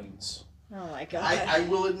 gold coins. Oh my god. I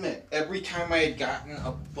will admit, every time I had gotten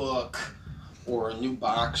a book or a new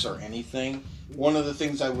box or anything, one of the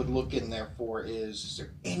things I would look in there for is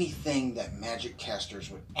there anything that magic casters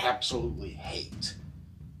would absolutely hate?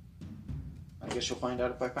 I guess you'll find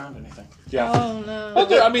out if I found anything. Yeah. Oh no. But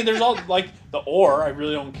there's all, like, the ore. I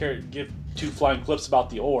really don't care give two flying flips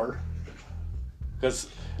about the ore. Because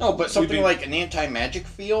No, but something like an anti-magic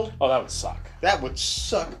field, Oh, that would suck. that would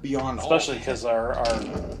suck beyond all. Especially because our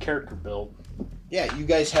character build. Yeah, you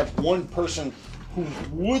guys have one person who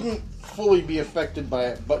wouldn't fully be affected by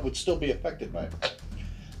it, but would still be affected by it.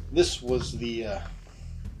 This was the...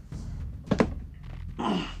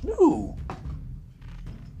 Ooh.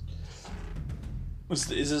 Is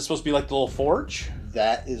it supposed to be like the little forge?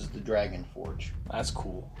 That is the Dragon Forge. That's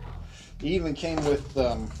cool. It even came with...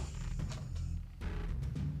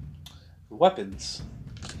 Weapons.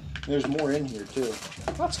 There's more in here, too.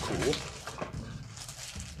 That's cool.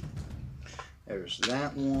 There's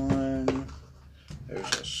that one.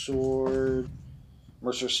 There's a sword.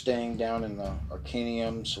 Mercer's staying down in the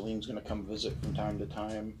Arcanium. Celine's going to come visit from time to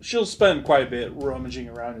time. She'll spend quite a bit rummaging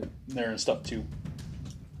around in there and stuff too.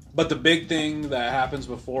 But the big thing that happens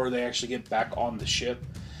before they actually get back on the ship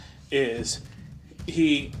is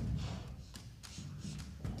and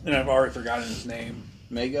I've already forgotten his name.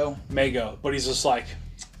 Mago? Mago. But he's just like,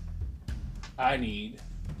 I need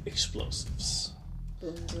explosives.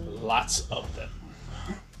 Lots of them.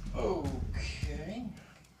 Okay.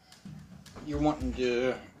 You're wanting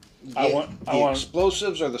to get I want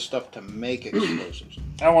explosives or the stuff to make explosives?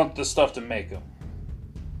 I want the stuff to make them.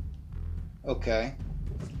 Okay.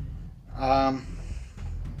 Well,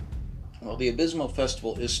 the Abysmal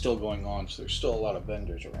Festival is still going on, so there's still a lot of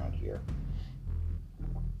vendors around here.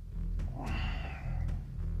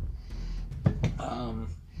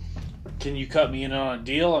 Can you cut me in on a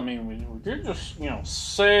deal? I mean, we could just,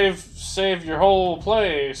 save your whole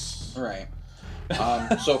place. Right.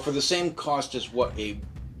 So for the same cost as what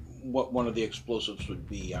one of the explosives would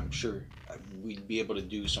be, I'm sure we'd be able to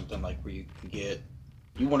do something like where you can get...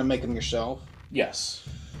 You want to make them yourself? Yes.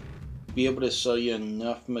 Be able to sell you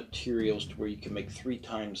enough materials to where you can make 3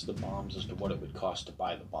 times the bombs as to what it would cost to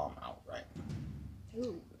buy the bomb outright.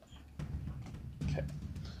 Ooh. Okay.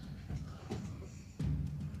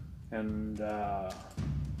 And, where'd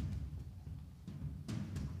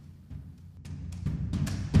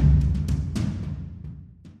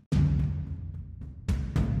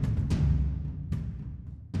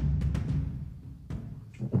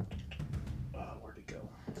it go?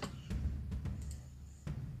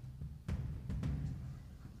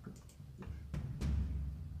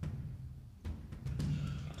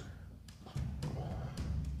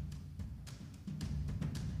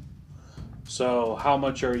 So, how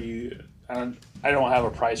much are you... I don't have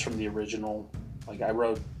a price from the original. Like, I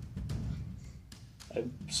wrote...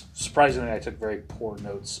 Surprisingly, I took very poor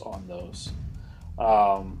notes on those.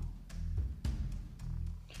 Alright,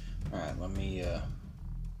 let me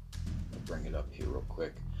bring it up here real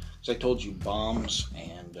quick. So I told you bombs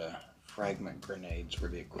and fragment grenades were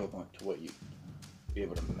the equivalent to what you'd be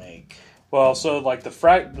able to make. Well, so like the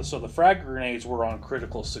frag grenades were on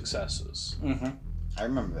critical successes. Mm-hmm. I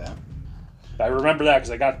remember that. I remember that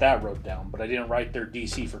because I got that wrote down, but I didn't write their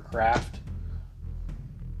DC for craft.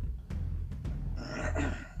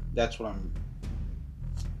 That's what I'm...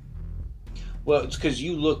 Well, it's because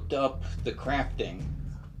you looked up the crafting,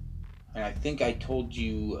 and I think I told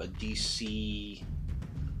you a DC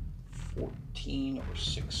 14 or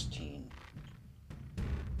 16.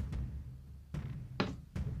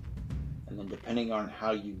 And then depending on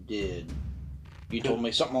how you did, you told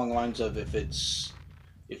me something along the lines of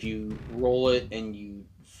if you roll it and you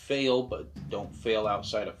fail, but don't fail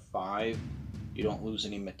outside of 5, you don't lose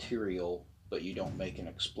any material, but you don't make an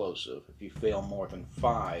explosive. If you fail more than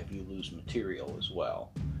 5, you lose material as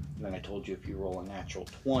well. And then I told you if you roll a natural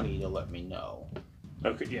 20 to let me know.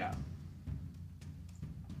 Okay, yeah.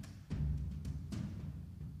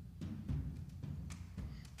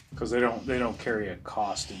 Because they don't carry a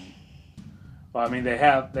cost in. Well, I mean they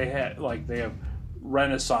have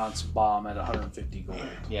Renaissance bomb at 150 gold.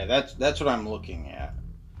 Yeah, that's what I'm looking at.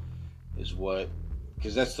 Is what,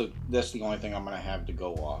 because that's the only thing I'm gonna have to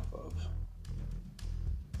go off of.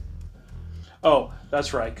 Oh,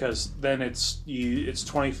 that's right. Because then it's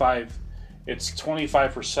 25. It's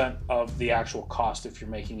 25% of the actual cost if you're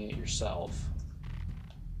making it yourself.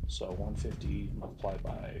 So 150 multiplied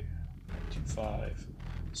by 0.25.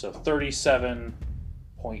 So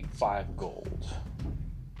 37.5 gold.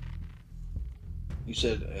 You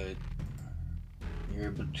said you're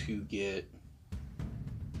able to get,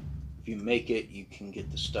 if you make it, you can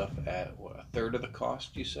get the stuff at what, a third of the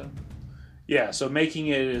cost, you said? Yeah, so making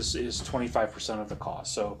it is 25% of the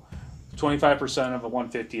cost. So 25% of a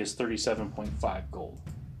 150 is 37.5 gold.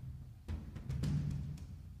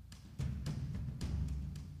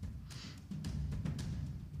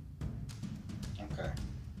 Okay.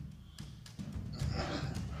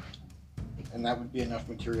 And that would be enough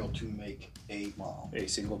material to make a bomb. A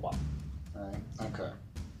single bomb. Right. Okay.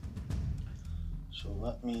 So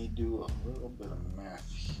let me do a little bit of math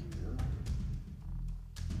here.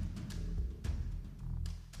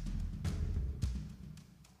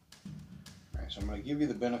 Alright, so I'm going to give you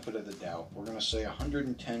the benefit of the doubt. We're going to say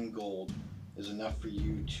 110 gold is enough for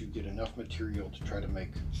you to get enough material to try to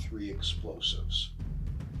make 3 explosives.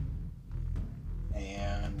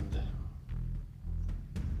 And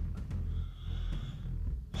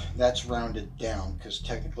that's rounded down because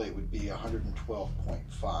technically it would be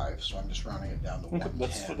 112.5, so I'm just rounding it down to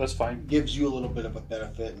 110. That's fine. Gives you a little bit of a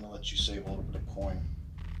benefit and lets you save a little bit of coin.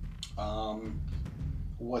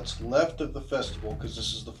 What's left of the festival, because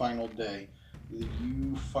this is the final day,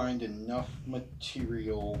 you find enough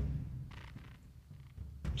material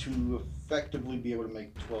to effectively be able to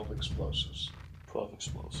make 12 explosives. 12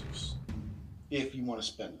 explosives. If you want to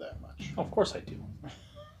spend that much. Oh, of course I do.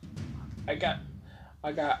 I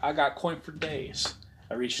got coin for days.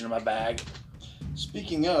 I reach into my bag.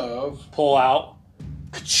 Speaking of, Pull out.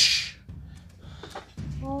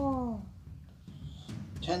 Oh.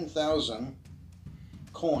 10,000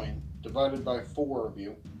 coin divided by 4 of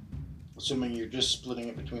you, assuming you're just splitting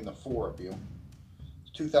it between the 4 of you,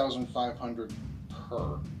 2,500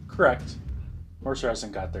 per. Correct. Mercer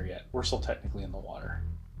hasn't got there yet. We're still technically in the water.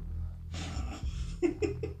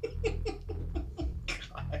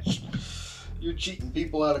 Gosh. You're cheating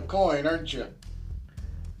people out of coin, aren't you?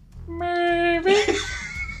 Maybe.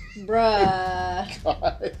 Bruh.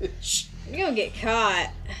 Gosh. You're gonna get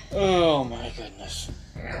caught. Oh my goodness.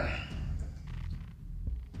 You're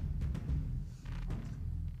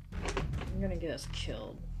gonna get us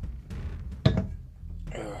killed.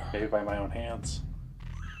 Maybe by my own hands.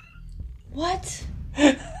 What?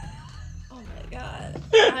 Oh my god.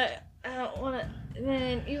 I don't wanna.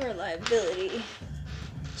 Man, you are a liability.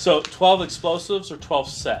 So 12 explosives or 12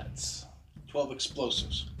 sets? 12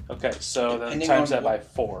 explosives. Okay, so then Depending times on that by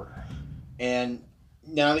 4. And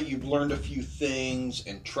now that you've learned a few things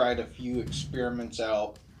and tried a few experiments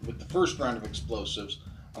out with the first round of explosives,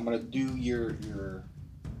 I'm going to do your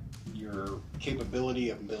capability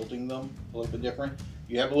of building them a little bit different.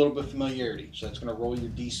 You have a little bit of familiarity, so that's going to roll your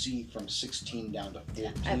DC from 16 down to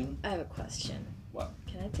 14. I have a question. What?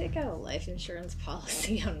 Can I take out a life insurance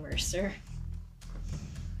policy on Mercer?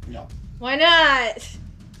 No. Why not?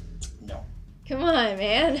 No. Come on,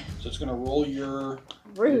 man. So it's going to roll your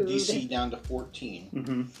Rude. DC down to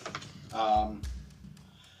 14. Mm-hmm.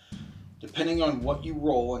 Depending on what you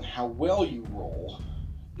roll and how well you roll,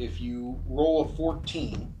 if you roll a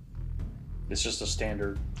 14, It's just a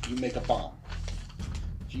standard. you make a bomb.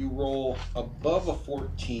 If you roll above a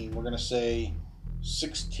 14, we're going to say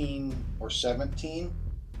 16 or 17,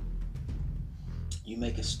 you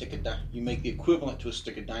make you make the equivalent to a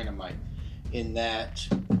stick of dynamite, in that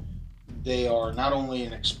they are not only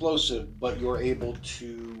an explosive, but you're able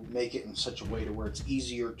to make it in such a way to where it's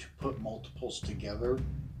easier to put multiples together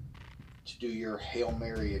to do your Hail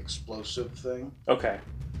Mary explosive thing. Okay.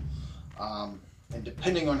 And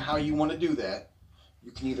depending on how you want to do that,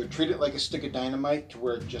 you can either treat it like a stick of dynamite to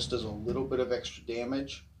where it just does a little bit of extra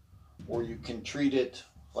damage, or you can treat it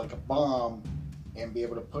like a bomb and be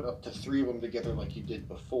able to put up to 3 of them together like you did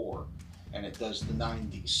before, and it does the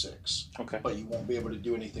 9d6. Okay. But you won't be able to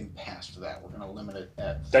do anything past that. We're going to limit it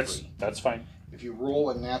at 3. That's fine. If you roll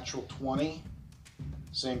a natural 20,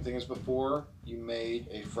 same thing as before, you made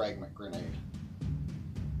a fragment grenade.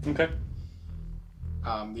 Okay.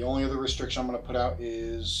 The only other restriction I'm going to put out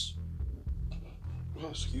is,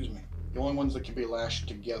 the only ones that can be lashed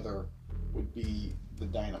together would be the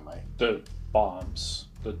dynamite. The bombs.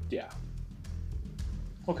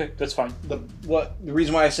 Okay, that's fine. The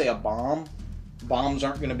reason why I say bombs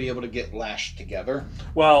aren't going to be able to get lashed together.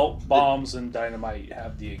 Well, bombs and dynamite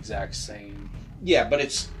have the exact same. Yeah, but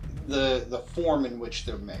it's the form in which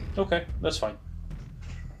they're made. Okay, that's fine.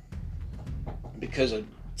 Because a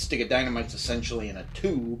stick of dynamite's essentially in a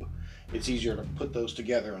tube, it's easier to put those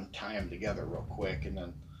together and tie them together real quick and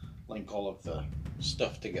then link all of the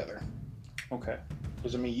stuff together. Okay.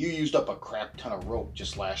 Because, you used up a crap ton of rope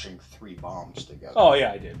just lashing 3 bombs together. Oh,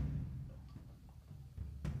 yeah, I did.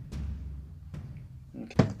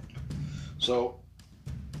 Okay. So,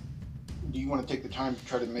 do you want to take the time to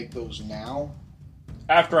try to make those now?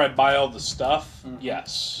 After I buy all the stuff, Mhm.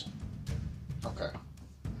 yes. Okay.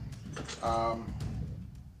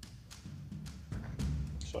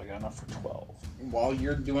 So I got enough for 12. While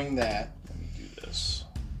you're doing that, Let me do this.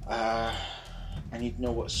 I need to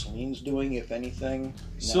know what Celine's doing, if anything.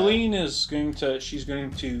 Celine is she's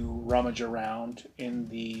going to rummage around in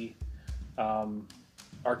the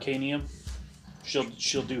Arcanium.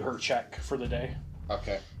 She'll do her check for the day.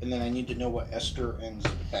 Okay. And then I need to know what Esther and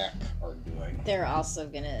Zebak are doing. They're also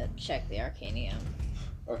gonna check the Arcanium.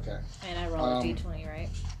 Okay. And I roll a d20, right?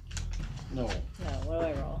 No. No, what do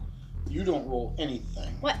I roll? You don't roll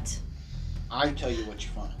anything. What? I tell you what you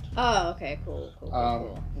find. Oh, okay, cool.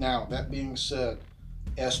 Now, that being said,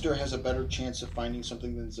 Esther has a better chance of finding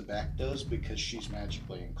something than Zebak does because she's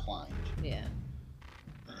magically inclined. Yeah.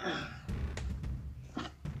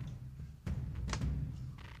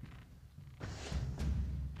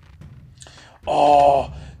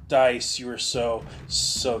 Oh, dice, you were so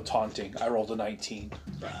taunting. I rolled a 19.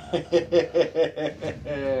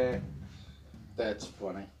 That's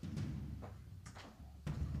funny.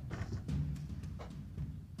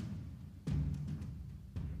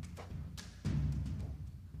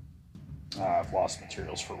 I've lost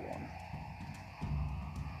materials for one.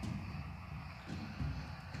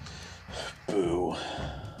 Boo.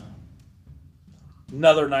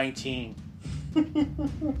 Another 19. I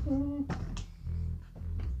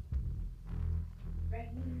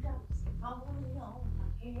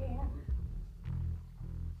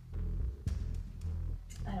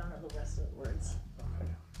don't know the rest of the words.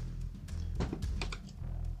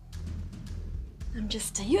 I'm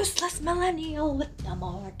just a useless millennial with a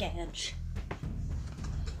mortgage.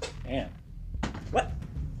 Man. What?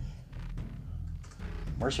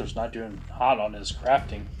 Mercer's not doing hot on his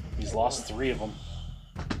crafting. He's lost 3 of them.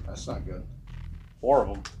 That's not good. 4 of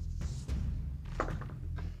them.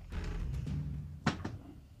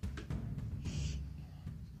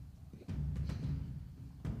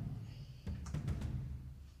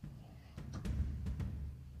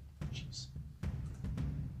 Jeez.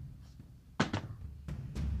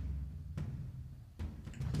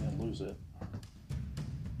 Can't lose it.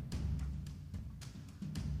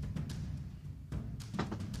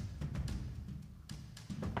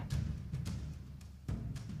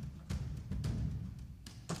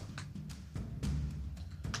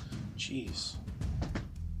 Jeez.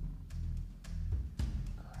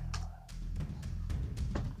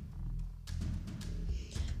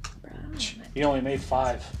 He only made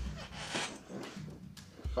 5.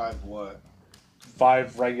 5 what?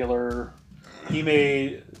 5 regular. He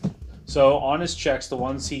made. So on his checks, the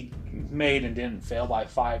ones he made and didn't fail by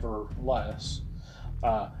 5 or less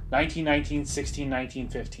 19, 19, 16, 19,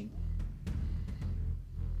 15.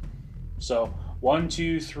 So 1,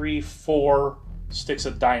 2, 3, 4 sticks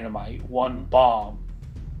of dynamite, 1 bomb.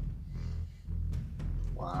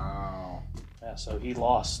 Wow. Yeah, so he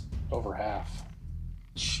lost over half.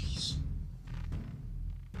 Jeez.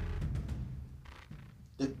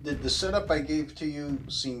 Did the setup I gave to you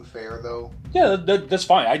seem fair, though? Yeah, that's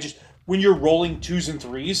fine. I just, when you're rolling 2s and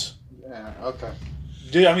 3s, Yeah, okay.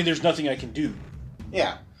 I mean, there's nothing I can do.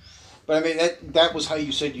 Yeah. But I mean, that was how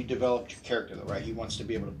you said you developed your character, though, right? He wants to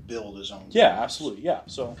be able to build his own. Yeah, things. absolutely. Yeah,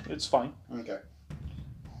 so it's fine. Okay.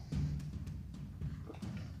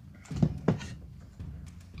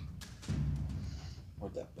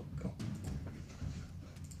 Where'd that book go?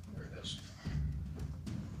 There it is.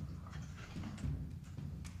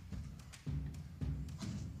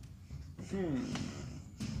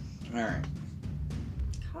 All right.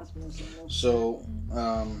 So,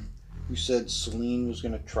 you said Celine was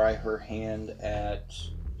going to try her hand at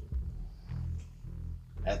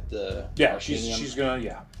the Yeah, Arcanium, she's gonna,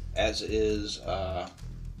 yeah. as is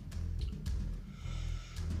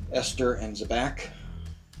Esther and Zebak.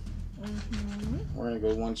 Mm-hmm. We're going to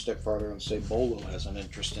go one step farther and say Bolo has an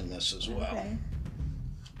interest in this as well. Okay.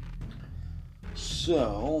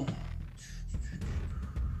 So,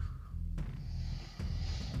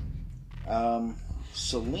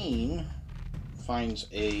 Celine finds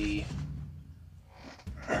a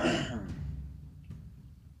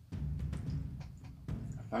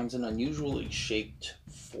finds an unusually shaped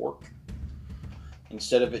fork.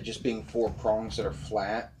 Instead of it just being 4 prongs that are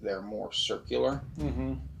flat, they're more circular.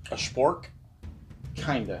 Mm-hmm. A spork?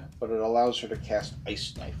 Kinda, but it allows her to cast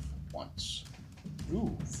Ice Knife once.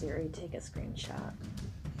 Ooh. Siri, take a screenshot.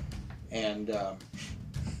 And,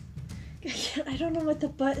 I don't know what the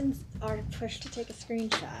buttons are to push to take a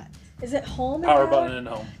screenshot. Is it home? Power button and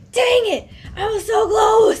home. Dang it! I was so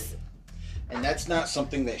close! and that's not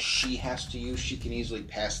something that she has to use. She can easily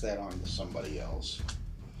pass that on to somebody else.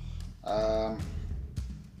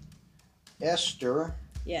 Esther.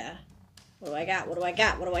 Yeah. What do I got? What do I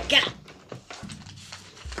got? What do I got?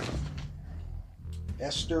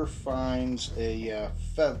 Esther finds a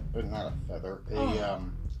feather, not a feather, I got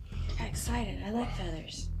excited. I like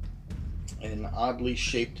feathers. an oddly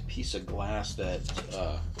shaped piece of glass that,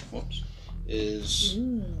 is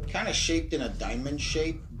kind of shaped in a diamond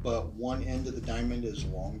shape, but one end of the diamond is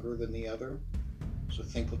longer than the other. So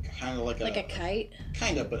think kind of Like a kite?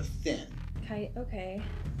 Kind of, but thin. Kite, okay.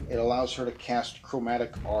 It allows her to cast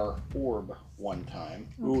Chromatic R Orb one time.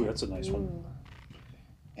 Ooh, that's a nice one. Ooh.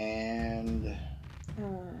 And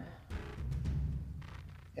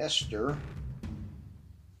Esther.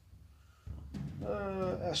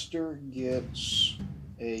 Esther gets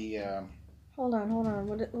a... Hold on.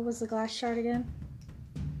 What was the glass shard again?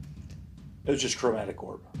 It was just Chromatic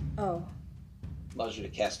Orb. Oh. allows you to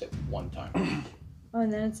cast it one time. Oh,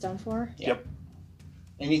 and then it's done for? Yeah. Yep.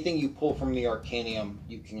 Anything you pull from the Arcanium,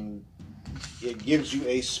 it gives you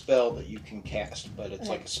a spell that you can cast, but it's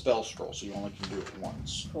like a spell scroll, so you only can do it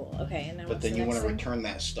once. Cool. Okay, and then But what's then the you next want to thing? return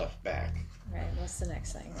that stuff back. Right. What's the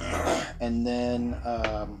next thing? And then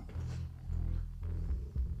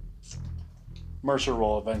Mercer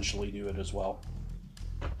will eventually do it as well.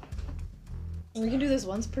 We can do this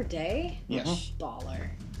once per day? yes, Baller.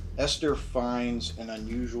 Esther finds an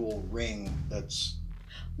unusual ring that's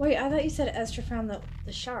Wait, I thought you said Esther found the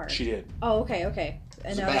shard. She did. Oh, okay.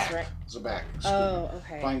 And now it's right. Zabak. Oh,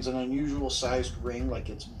 okay. Finds an unusual sized ring, like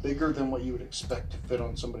it's bigger than what you would expect to fit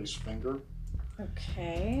on somebody's finger.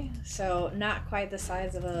 Okay. So not quite the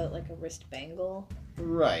size of a wrist bangle,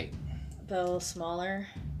 Right. but a little smaller.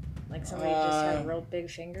 Like somebody just had real big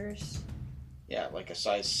fingers. Yeah, like a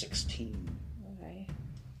size 16. Okay.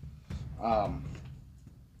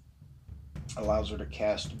 Allows her to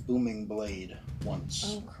cast Booming Blade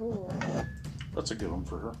once. Oh, cool. That's a good one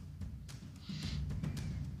for her.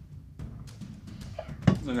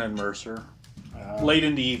 And then Mercer. Late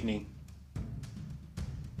in the evening.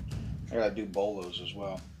 I gotta do Bolos as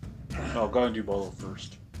well. Oh, go and do Bolo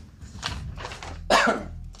first.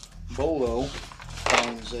 Bolo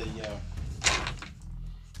finds a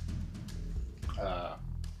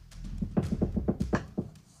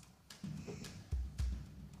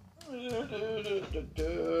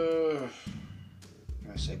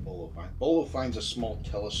I say Bolo finds. Bolo finds a small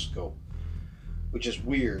telescope, which is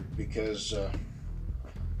weird because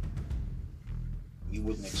you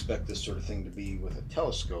wouldn't expect this sort of thing to be with a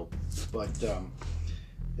telescope, but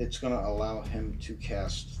it's going to allow him to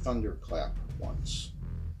cast Thunderclap once.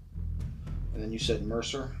 And then you said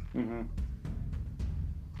Mercer? Mm-hmm.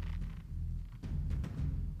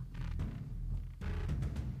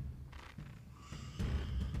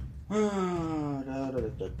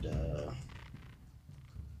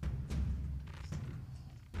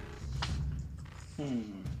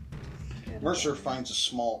 Mercer finds a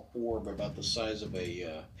small orb about the size of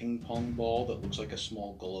a ping pong ball that looks like a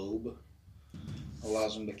small globe.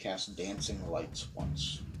 Allows him to cast Dancing Lights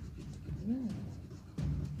once.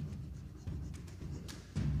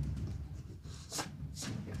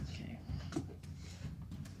 Okay.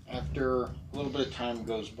 After a little bit of time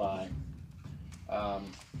goes by,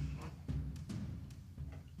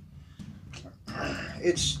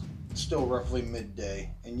 it's still roughly midday,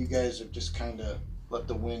 and you guys have just kind of let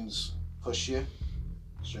the winds push you,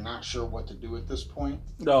 so you're not sure what to do at this point.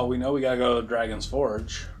 No, we know we gotta go to Dragon's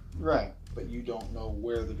Forge. Right, but you don't know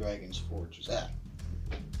where the Dragon's Forge is at.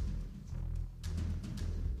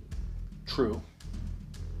 True.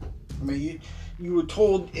 I mean, you were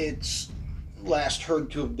told it's last heard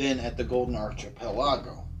to have been at the Golden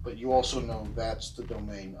Archipelago, but you also know that's the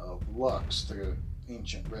domain of Lux, the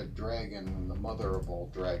ancient red dragon and the mother of all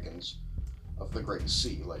dragons of the Great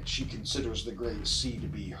Sea. Like, she considers the Great Sea to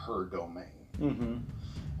be her domain. Mm-hmm.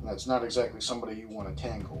 And that's not exactly somebody you want to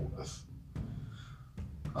tangle with.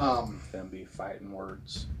 Them be fighting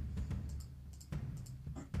words.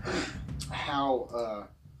 Hal,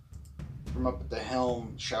 from up at the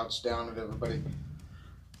helm, shouts down at everybody,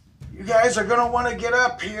 "You guys are going to want to get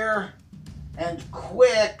up here, and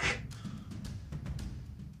quick!"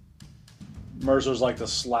 Mercer's like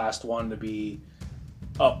this last one to be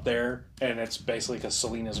up there, and it's basically because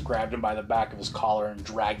Selena's grabbed him by the back of his collar and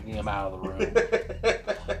dragging him out of the room.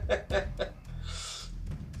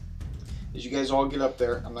 As you guys all get up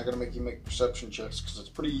there, I'm not going to make you make perception checks because it's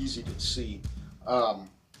pretty easy to see.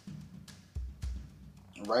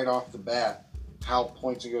 Right off the bat, Hal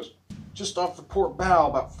points and goes, "Just off the port bow,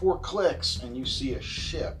 about 4 clicks," and you see a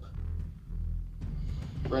ship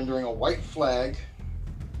rendering a white flag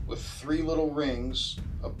with 3 little rings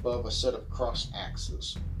above a set of cross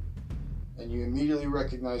axes. And you immediately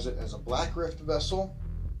recognize it as a Black Rift vessel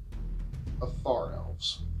of Far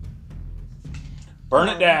Elves. Burn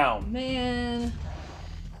it down. Man.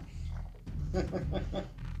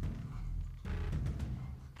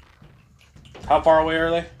 How far away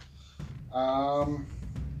are they?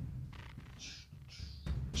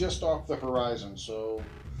 Just off the horizon, so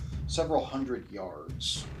several hundred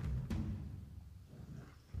yards.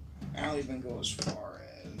 I'll even go as far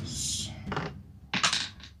as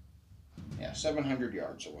Yeah, 700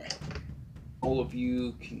 yards away. All of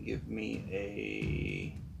you can give me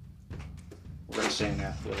a... We're going to say an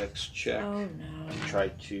athletics check. Oh no. To try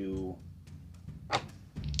to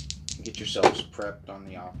get yourselves prepped on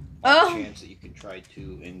the off chance that you can try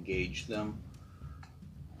to engage them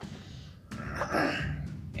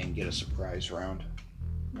and get a surprise round.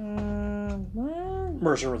 Well,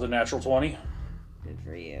 Mercer with a natural 20. Good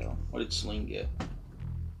for you. What did Celine get?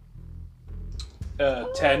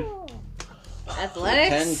 10. Athletics?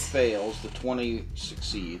 The 10 fails, the 20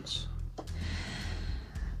 succeeds.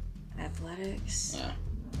 Athletics? Yeah.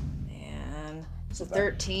 Man. So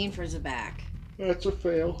 13 for Zabak. That's a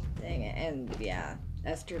fail. Dang it. And yeah,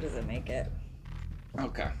 Esther doesn't make it.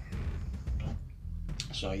 Okay.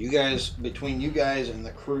 So you guys, between you guys and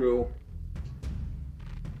the crew,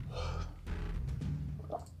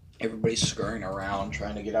 everybody's scurrying around,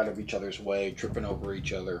 trying to get out of each other's way, tripping over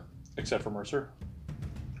each other. Except for Mercer.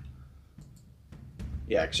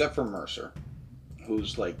 Yeah, except for Mercer,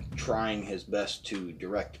 who's like trying his best to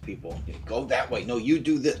direct people. Go that way. No, you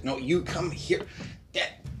do this. No, you come here.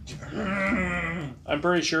 I'm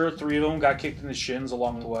pretty sure 3 of them got kicked in the shins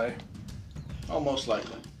along the way. Oh, most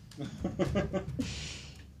likely.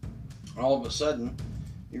 All of a sudden,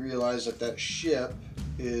 you realize that ship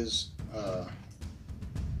is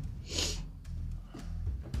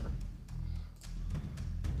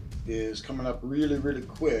coming up really, really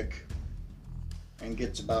quick and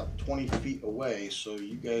gets about 20 feet away, so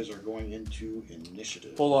you guys are going into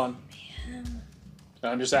initiative. Hold on. Man.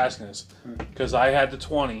 I'm just asking this because I had the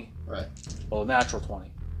 20. Right. Well, natural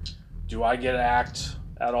 20. Do I get act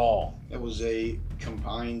at all? That was a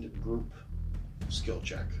combined group skill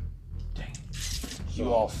check. Dang.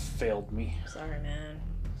 You all failed me. Sorry, man.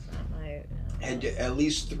 It's not my... Had at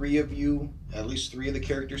least 3 of you, at least 3 of the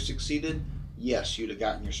characters succeeded, yes, you'd have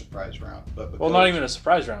gotten your surprise round. But Well, not even a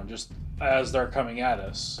surprise round, just as they're coming at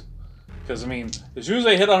us. Because, I mean, as soon as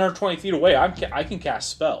they hit 120 feet away, I can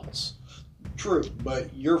cast spells. True,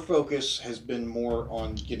 but your focus has been more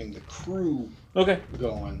on getting the crew Okay.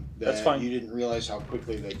 going. That's fine. You didn't realize how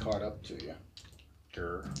quickly they caught up to you.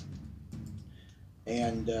 Sure.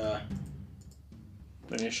 And,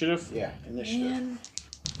 Initiative? yeah, initiative. Man.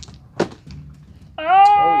 Oh,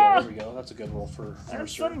 yeah, there we go. That's a good roll for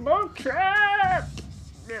Mercer. bullcrap!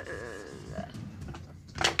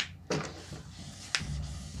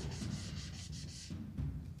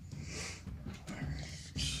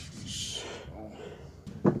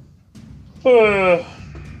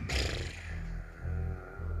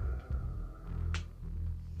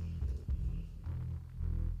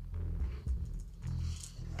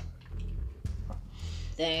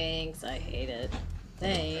 Thanks, I hate it.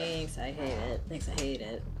 Thanks, I hate it. Thanks, I hate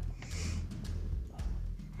it.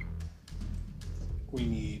 We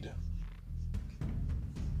need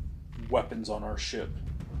weapons on our ship.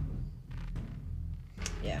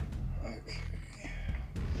 Yeah. Okay.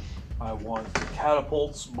 I want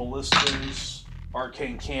catapults, ballistas,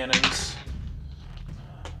 arcane cannons.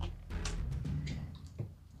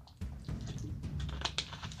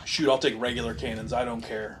 Shoot, I'll take regular cannons. I don't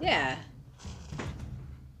care. Yeah.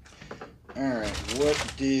 Alright,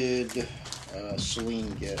 what did Celine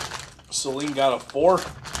get? Celine got a 4.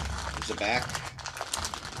 Is it back?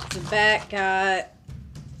 Zabak got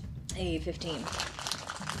a 15.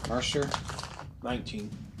 Mercer 19.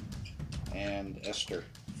 and Esther.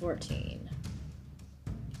 14.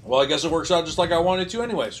 Well, I guess it works out just like I wanted to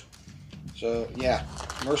anyways. So, yeah,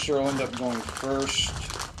 Mercer will end up going first.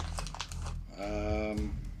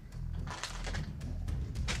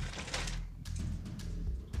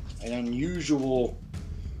 An unusual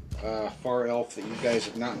far elf that you guys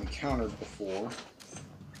have not encountered before.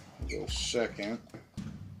 I'll go second.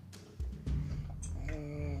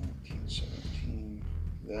 17.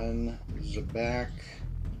 Then Zabak.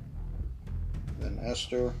 Then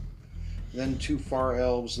Esther. Then 2 far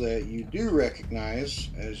elves that you do recognize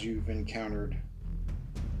as you've encountered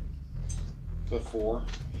before.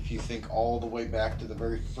 If you think all the way back to the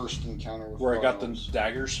very first encounter with Where I far got the elves.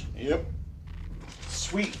 daggers. Yep.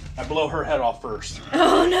 Sweet. I blow her head off first.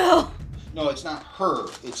 Oh no! No, it's not her.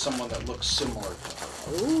 It's someone that looks similar to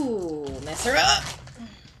her. Ooh, mess her up!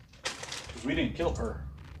 Because we didn't kill her.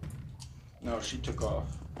 No, she took off.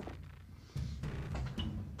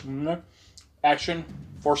 No. Action.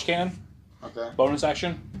 Force cannon. Okay. Bonus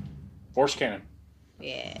action. Force cannon.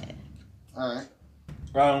 Yeah. Alright.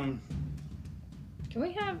 Can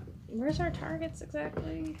we have... Where's our targets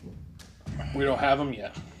exactly? We don't have them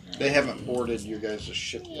yet. They haven't boarded your guys'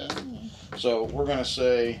 ship yet. So we're going to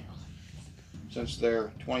say, since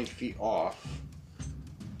they're 20 feet off,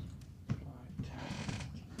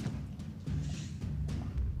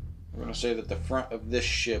 we're We're going to say that the front of this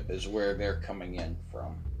ship is where they're coming in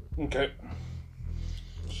from. Okay.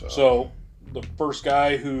 So the first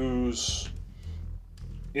guy who's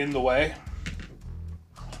in the way.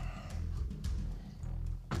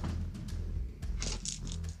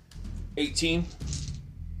 $18.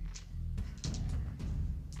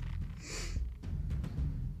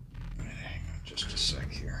 Hang on just a sec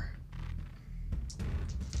here.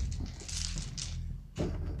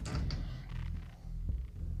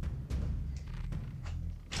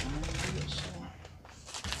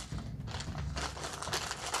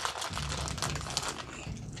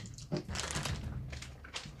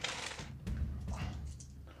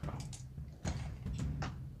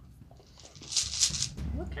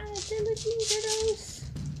 What kind of abilities are those?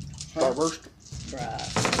 Starburst. Bruh.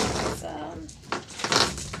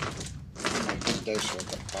 My good dice are at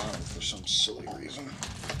the bottom for some silly reason.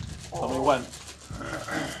 Tell me when.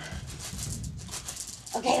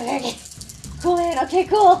 Okay. Cool, man. Okay,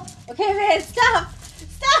 cool. Okay, man. Stop.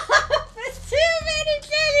 It's too many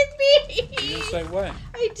You didn't jelly say when.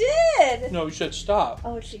 I did. No, you said stop.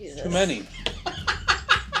 Oh, Jesus. Too many. You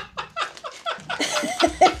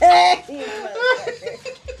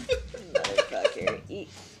motherfucker. Eat,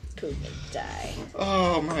 poop, and die.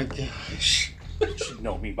 Oh my gosh. You should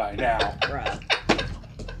know me by now. Bruh.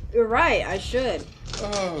 You're right. I should.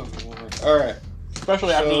 Oh Lord. Alright.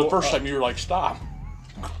 Especially after the first time you were like, stop.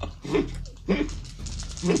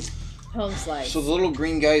 Home slice. So the little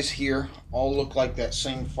green guys here all look like that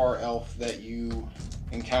same far elf that you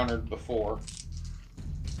encountered before.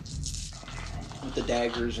 With the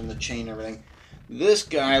daggers and the chain and everything. This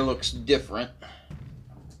guy looks different.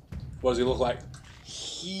 What does he look like?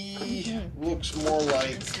 He looks more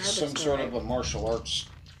like some sort of a martial arts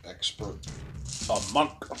expert. A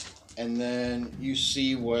monk. And then you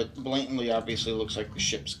see what blatantly obviously looks like the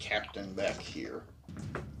ship's captain back here.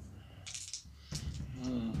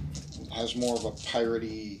 Has more of a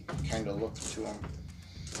piratey kind of look to him.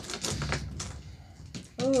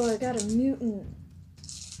 Oh, I got a mutant.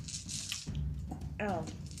 Ow.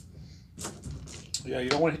 Yeah, you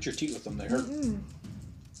don't want to hit your teeth with them. They hurt.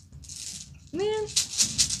 Man.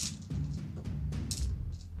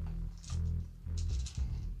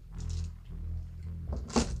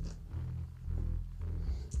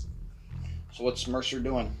 So what's Mercer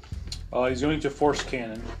doing? He's going to force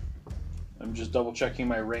cannon. I'm just double checking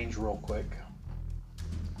my range real quick.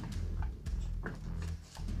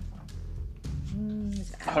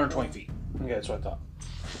 120 feet. Okay, that's what I thought.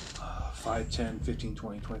 5, 10, 15,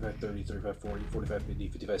 20, 25, 30, 35, 40, 45, 50,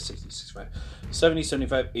 55, 60, 65, 70,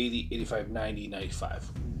 75, 80, 85, 90,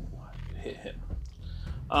 95. Ooh, hit him.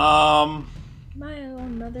 My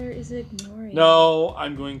own mother is ignoring. No,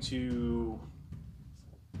 I'm going to...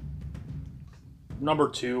 Number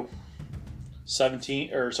 2. 18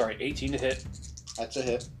 to hit. That's a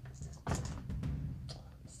hit.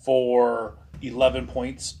 For 11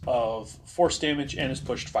 points of force damage and is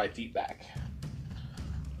pushed 5 feet back.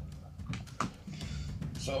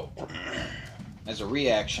 So, as a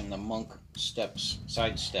reaction, the monk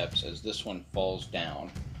sidesteps as this one falls down.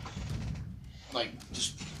 Like,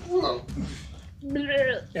 just...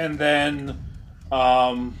 And then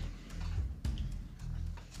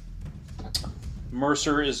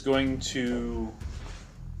Mercer is going to...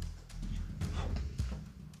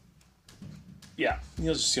 Yeah, he's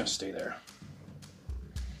just going to stay there.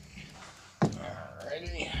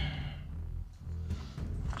 Alrighty.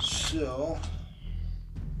 So,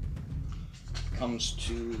 comes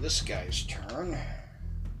to this guy's turn.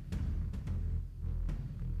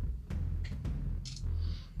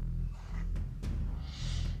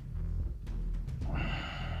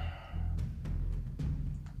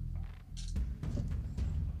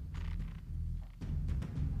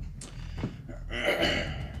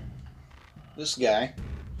 This guy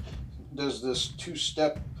does this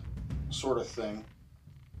two-step sort of thing,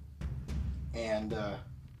 and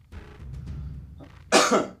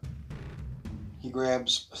he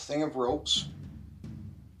grabs a thing of ropes,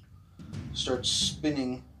 starts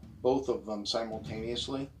spinning both of them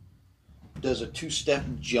simultaneously, does a two-step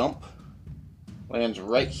jump, lands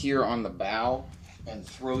right here on the bow, and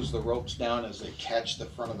throws the ropes down as they catch the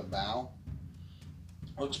front of the bow,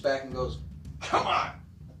 looks back and goes, "Come on!"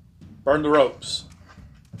 Burn the ropes.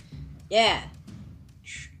 Yeah.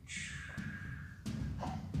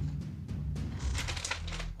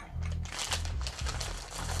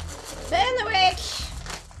 Burn the witch!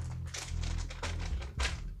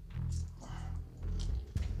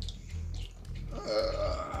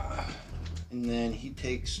 And then he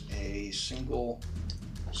takes a single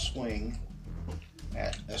swing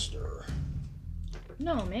at Esther.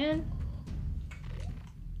 No, man.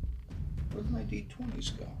 Where'd my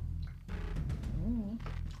D20s go?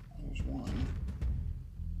 There's one.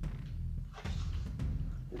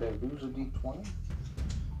 Did I lose a D20?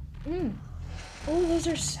 Oh, those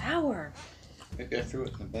are sour. Maybe I threw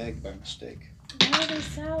it in the bag by mistake. Why are they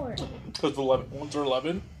sour? Because the ones are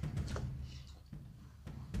 11.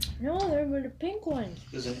 No, they're the pink ones.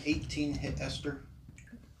 Does an 18 hit Esther?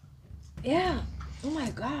 Yeah. Oh my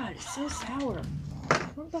god, it's so sour.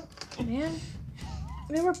 What the man?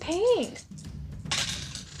 They were pink.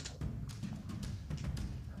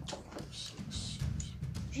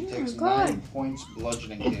 She Oh my takes God. 9 points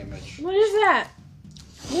bludgeoning damage. What is that?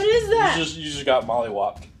 What is that? You just got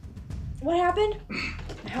mollywopped. What happened?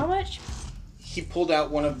 How much? He pulled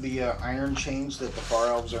out one of the iron chains that the Far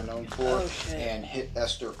Elves are known for Oh, shit. and hit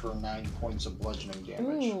Esther for 9 points of bludgeoning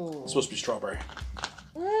damage. Ooh. It's supposed to be strawberry.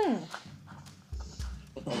 And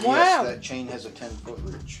Wow. Yes, that chain has a 10-foot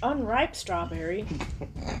reach. Unripe strawberry.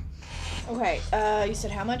 Okay, you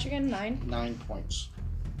said how much again? 9? 9 points.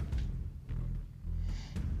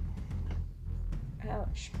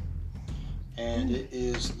 Ouch. And it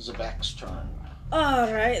is Zabak's turn.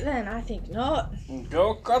 Alright then, I think not.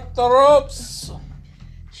 Go cut the ropes!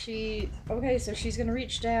 Okay, so she's gonna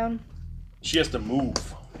reach down. She has to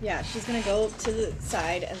move. Yeah, she's gonna go to the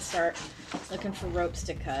side and start looking for ropes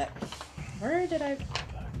to cut. Where did I...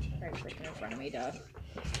 Right freaking in front of me, dog.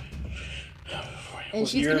 And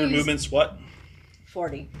she's Your gonna use movement's what?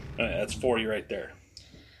 40. That's 40 right there.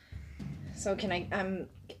 So can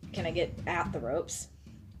I get at the ropes?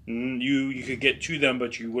 You could get to them,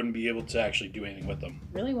 but you wouldn't be able to actually do anything with them.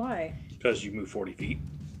 Really, why? Because you move 40 feet.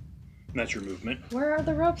 And that's your movement. Where are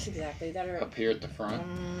the ropes exactly that are... Up here at the front.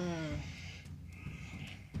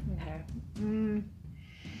 Okay. Do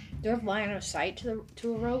you have line of sight to a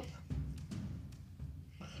rope?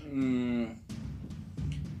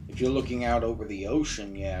 If you're looking out over the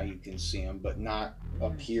ocean, yeah, you can see him, but not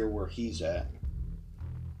up here where he's at.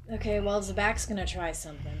 Okay, well, Zabak's gonna try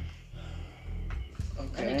something.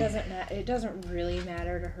 Okay. And it doesn't really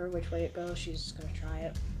matter to her which way it goes. She's just gonna try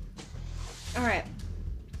it. All right.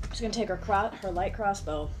 She's gonna take her light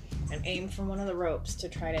crossbow and aim from one of the ropes to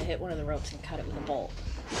try to hit one of the ropes and cut it with a bolt.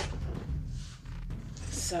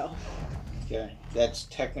 So. Okay, that's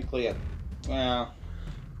technically a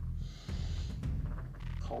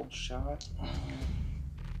cold shot.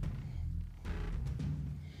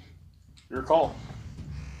 Your call.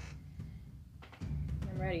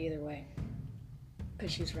 I'm ready either way.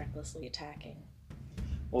 Because she's recklessly attacking.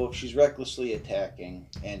 Well, if she's recklessly attacking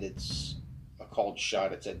and it's a called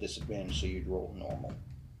shot, it's at disadvantage, so you'd roll normal.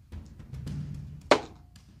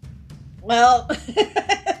 Well,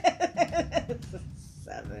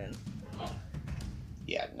 7.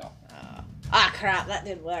 Yeah, no. Crap, that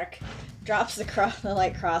didn't work. Drops the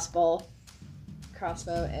light crossbow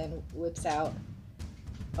and whips out.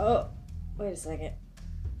 Oh, wait a second.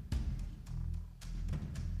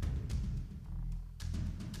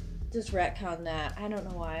 Just retcon that. I don't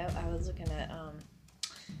know why. I was looking at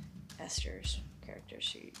Esther's character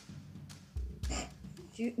sheet.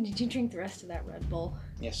 Did you drink the rest of that Red Bull?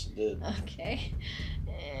 Yes, it did. Okay.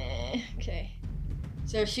 Okay.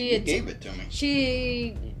 So she You gave it to me.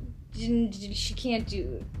 She can't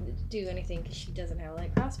do anything because she doesn't have a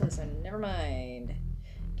light crossbow. So never mind.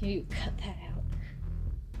 Can you cut that out?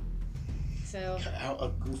 So. Cut out a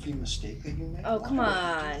goofy mistake that you made? Oh, Why come would you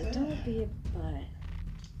on! do that? Don't be a butt.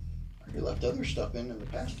 You left other stuff in the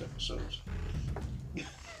past episodes.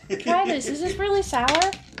 Try this. Is this really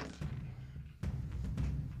sour?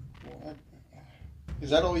 Is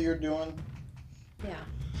that all you're doing? Yeah.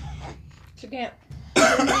 So can't.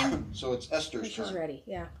 So it's Esther's She's turn. ready.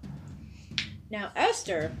 Yeah. Now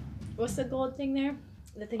Esther, what's the gold thing there?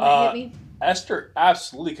 The thing that hit me? Esther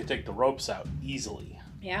absolutely could take the ropes out easily.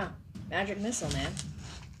 Yeah. Magic missile, man.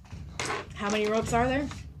 How many ropes are there?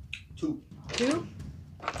 2. 2?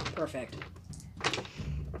 Perfect.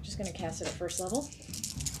 Just gonna cast it at first level.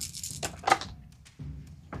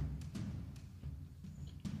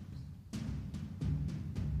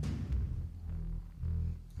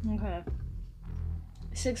 Okay.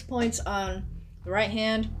 6 points on the right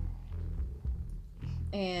hand.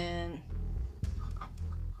 And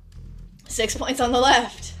 6 points on the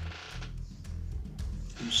left.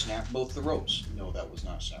 You snap both the ropes. No, that was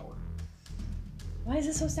not sour. Why is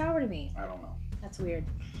it so sour to me? I don't know. That's weird.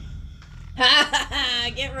 Ha ha ha!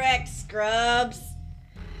 Get wrecked, scrubs!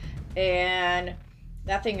 And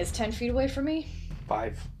that thing is 10 feet away from me.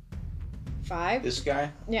 5. 5? This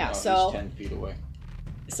guy? Yeah, No, so- he's 10 feet away.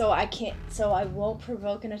 So I can't. So I won't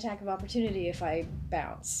provoke an attack of opportunity if I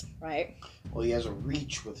bounce, right? Well, he has a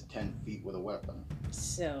reach with 10 feet with a weapon.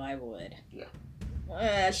 So I would. Yeah.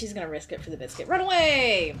 She's gonna risk it for the biscuit. Run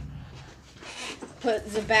away!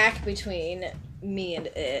 Put the back between me and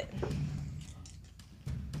it.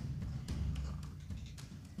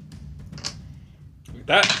 Like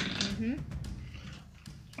that. Mm-hmm.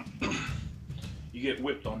 You get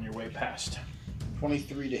whipped on your way past.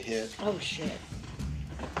 23 to hit. Oh, shit.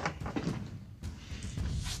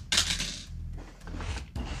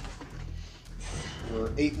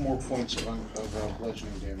 For 8 more points of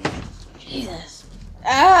bludgeoning damage. Jesus.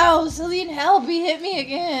 Ow! Celine, help! He hit me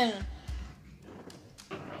again!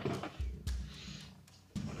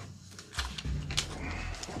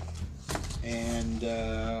 And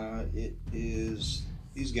it is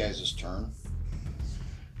these guys' turn.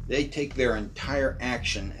 They take their entire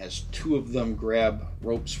action as 2 of them grab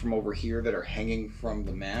ropes from over here that are hanging from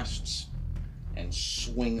the masts and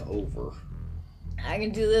swing over. I can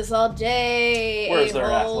do this all day. Where's their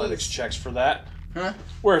a-holes. athletics checks for that? Huh?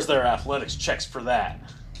 Where's their athletics checks for that?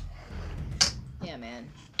 Yeah, man.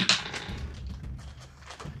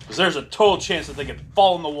 Because there's a total chance that they could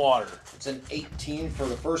fall in the water. It's an 18 for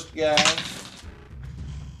the first guy.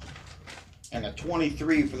 And a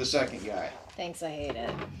 23 for the second guy. Thanks, I hate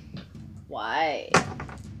it. Why?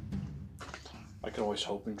 I can always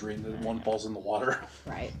hope and dream that one falls in the water.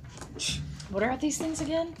 Right. What are these things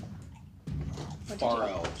again? Far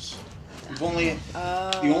elves. The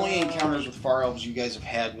only encounters with far elves you guys have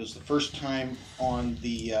had was the first time on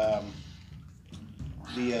the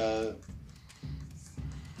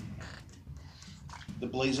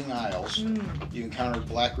Blazing Isles. You encountered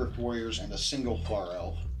Black Rift warriors and a single far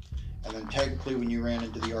elf, and then technically when you ran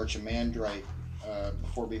into the Archimandrite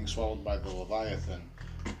before being swallowed by the Leviathan,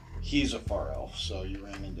 he's a far elf, so you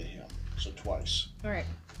ran into him. So twice. All right.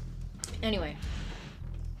 Anyway,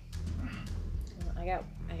 I got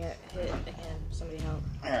hit again. Somebody help.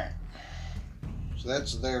 All right. So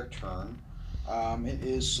that's their turn. It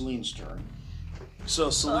is Celine's turn. So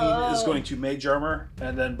Celine is going to Mage Armor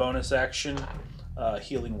and then bonus action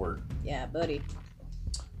Healing Word Yeah, buddy.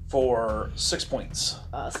 for 6 points.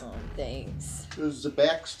 Awesome. Thanks. Does the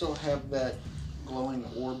back still have that glowing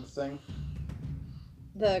orb thing?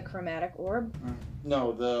 The chromatic orb.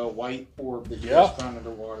 No, the white orb that you Yeah. just found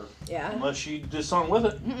underwater. Yeah. Unless you did something with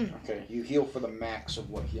it. Okay, you heal for the max of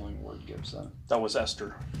what healing word gives then. That was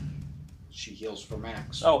Esther. She heals for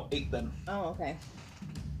max. Oh, 8 then. Oh, okay.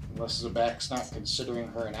 Unless the back's not considering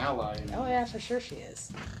her an ally. Oh yeah, for sure she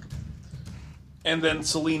is. And then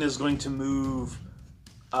Celine is going to move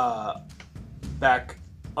back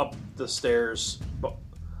up the stairs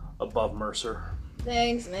above Mercer.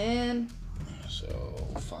 Thanks, man. So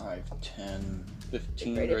 5, 10,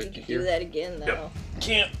 15 Great if right you to could here. do that again, though. Yep.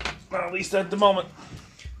 Can't. Not at least at the moment.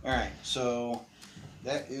 Alright, so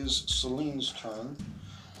that is Celine's turn.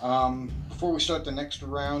 Before we start the next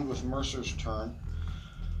round with Mercer's turn,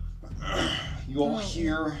 you all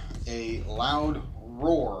hear a loud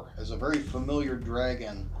roar as a very familiar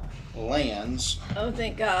dragon lands. Oh,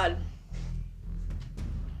 thank God.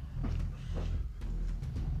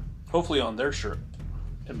 Hopefully on their shirt.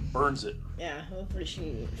 And burns it. Yeah, hopefully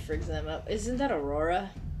she frigs them up. Isn't that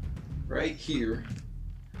Aurora? Right here,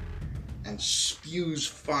 and spews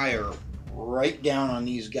fire right down on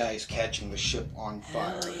these guys catching the ship on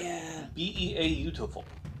fire. Oh yeah. BEA beautiful.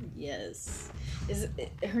 Yes.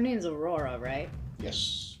 Her name's Aurora, right?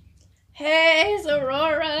 Yes. Hey, it's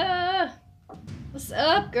Aurora! What's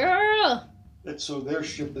up, girl? So their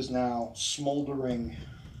ship is now smoldering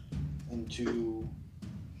into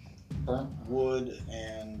burnt wood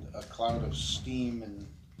and a cloud of steam, and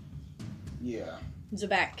yeah.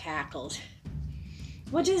 Zabak cackled.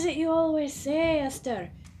 What is it you always say, Esther?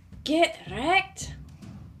 Get wrecked?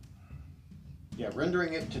 Yeah,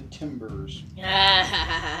 rendering it to timbers.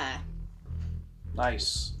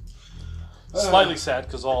 Nice. Slightly sad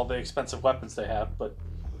because all the expensive weapons they have, but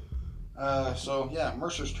So yeah,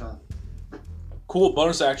 Mercer's turn. cool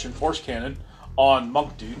bonus action force cannon on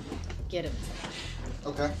Monk Dude. Get him.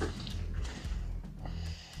 Okay.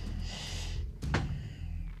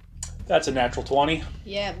 That's a natural 20.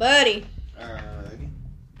 Yeah, buddy. Alrighty.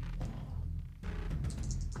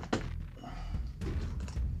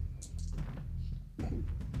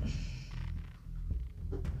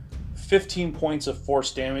 $15 points of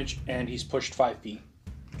force damage, and he's pushed 5 feet.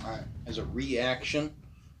 Alright. As a reaction,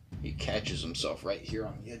 he catches himself right here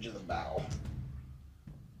on the edge of the bow.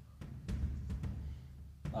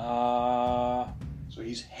 So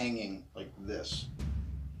he's hanging like this.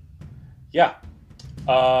 Yeah.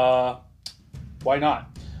 Why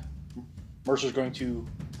not? Mercer's going to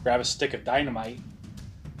grab a stick of dynamite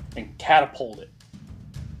and catapult it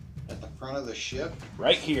At the front of the ship.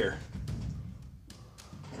 right here.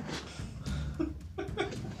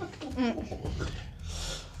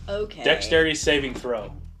 Okay. Dexterity saving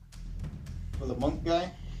throw. For the monk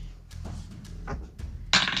guy?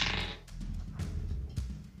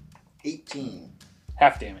 18.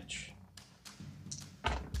 Half damage.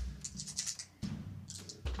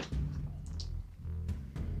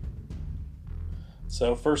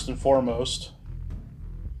 So first and foremost,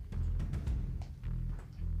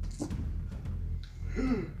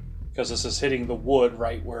 because this is hitting the wood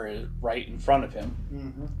right in front of him.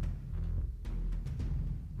 Mm-hmm.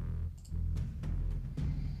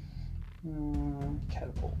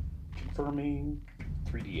 Catapult confirming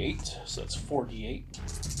 3d8, so that's 4d8.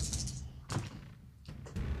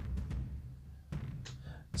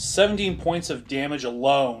 17 points of damage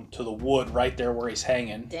alone to the wood right there where he's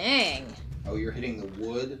hanging. Dang. Oh, you're hitting the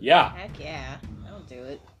wood? Yeah. Heck yeah. That'll do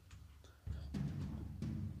it.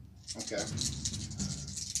 Okay.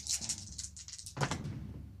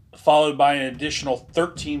 Followed by an additional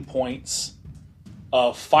 13 points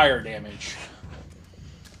of fire damage.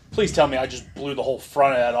 Please tell me I just blew the whole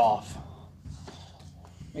front of that off.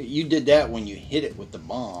 Hey, you did that when you hit it with the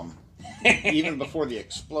bomb. Even before the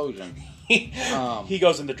explosion. He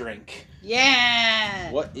goes in the drink. Yeah.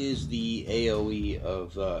 What is the AoE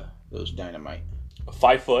of those dynamite?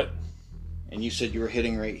 5 foot. And you said you were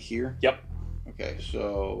hitting right here? Yep. Okay,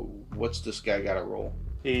 so what's this guy got to roll?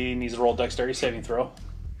 He needs to roll dexterity saving throw.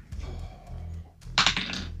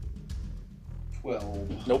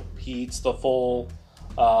 12. Nope. He eats the full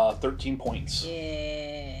 13 points.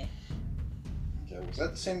 Yeah. Okay, was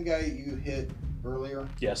that the same guy you hit earlier?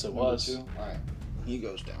 Yes, it Number was. 2? Alright, he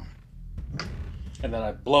goes down. And then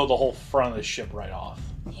I blow the whole front of the ship right off.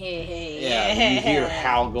 Hey. Yeah, you hear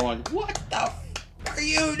Hal going, "What the f are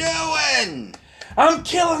you doing?" I'm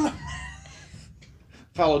killing them!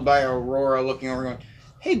 Followed by Aurora looking over going,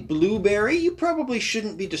 "Hey, Blueberry, you probably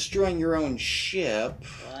shouldn't be destroying your own ship."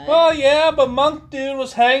 Well, yeah, but Monk Dude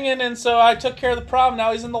was hanging, and so I took care of the problem.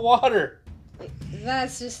 Now he's in the water.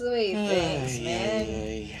 That's just the way he thinks,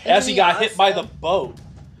 man. As he got hit by the Awesome. boat.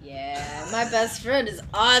 Yeah, my best friend is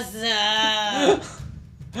awesome.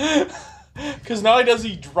 Because not only does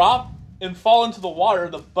he drop and fall into the water,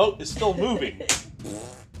 the boat is still moving.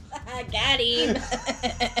 I got him.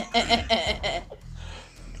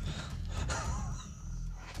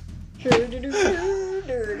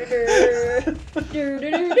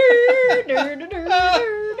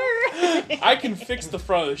 I can fix the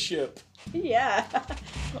front of the ship. Yeah.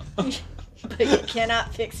 But you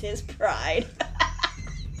cannot fix his pride.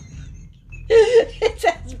 It's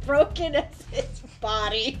as broken as his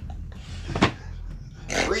body.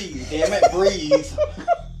 Breathe, damn it, breathe.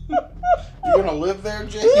 You gonna live there,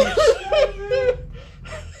 James?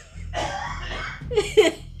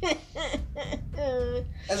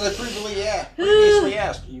 As I previously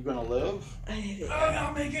asked, are you gonna live?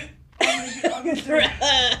 I'll make it. I'll get through.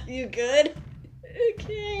 You good?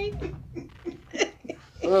 Okay.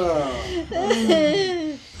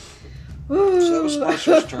 So that was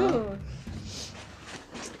Sponsor's turn.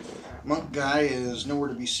 Monk guy is nowhere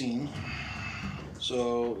to be seen.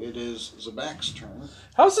 So it is Zabak's turn.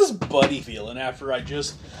 How's his buddy feeling after I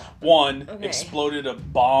just, one, Okay. exploded a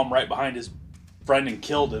bomb right behind his friend and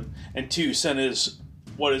killed him, and two, sent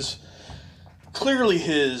what is clearly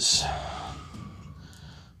his,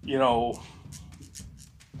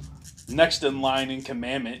 next in line in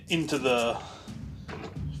commandment into the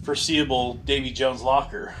foreseeable Davy Jones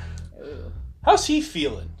locker. Ooh. How's he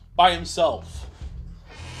feeling by himself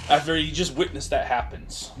after he just witnessed that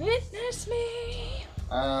happens? Witness me.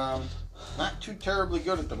 Not too terribly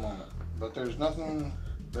good at the moment, but there's nothing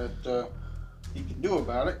that he can do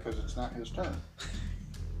about it because it's not his turn.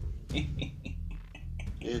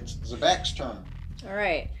 It's Zabak's turn. All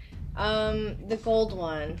right. The gold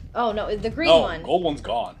one. Oh no, the green No, one. gold one's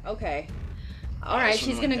gone. Okay. All right,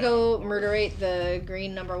 she's gonna go murderate the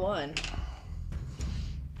green number 1.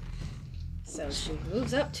 So she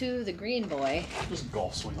moves up to the green boy, Just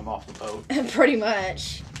golf swing him off the boat. pretty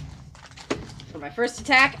much. For my first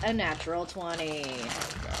attack, a natural 20.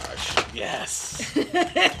 Gosh. Yes.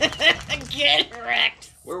 Get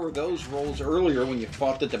wrecked. Where were those rolls earlier when you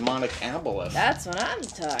fought the demonic aboleth? That's what I'm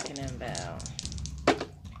talking about.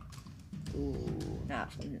 Ooh, not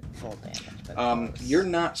full damage, but close. You're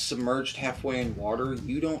not submerged halfway in water.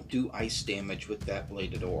 You don't do ice damage with that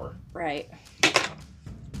bladed oar. Right.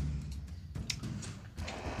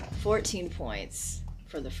 14 points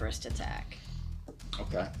for the first attack.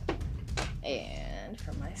 Okay. And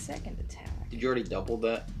for my second attack. Did you already double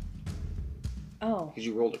that? Oh. Because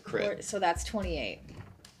you rolled a crit. So that's 28.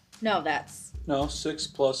 No, that's... No, 6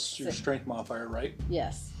 plus your 6. strength modifier, right?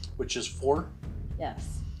 Yes. Which is 4.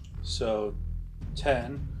 Yes. So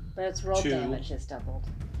 10. But its roll 2. damage is doubled.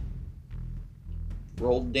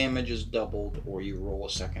 Roll damage is doubled, or you roll a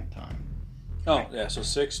second time. Oh, yeah, so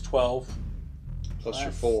 6, 12, Plus your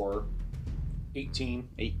Plus. 4, 18.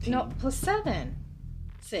 18. No, plus 7.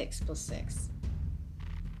 6 plus 6.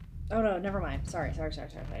 Oh no, never mind. Sorry, never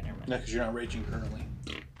mind. No, because you're not raging currently.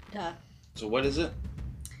 Duh. So what is it?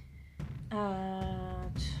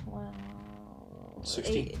 12.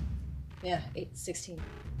 16. 8. Yeah, 16.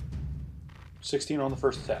 16 on the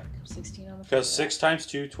first attack. 16 on the Because first 6 times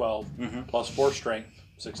 2, 12. Mm-hmm. Plus 4 strength,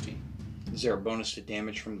 16. Is there a bonus to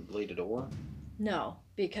damage from the bladed ore? No,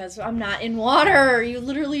 because I'm not in water. You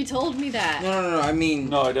literally told me that. No. I mean,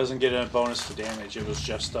 No, it doesn't get a bonus to damage. It was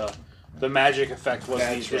just the magic effect was the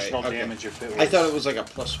That's additional right, okay. damage if it was. I thought it was like a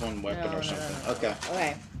 +1 weapon No, or something. no. Okay.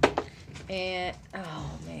 Okay. And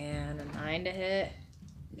oh man, a 9 to hit.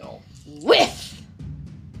 No. Whiff.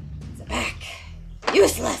 It's a back.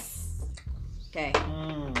 Useless. Okay.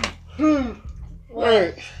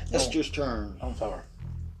 Alright. Esther's turn. On fire.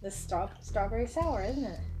 This strawberry sour, isn't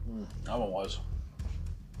it? That one was.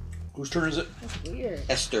 Whose turn is it? That's weird.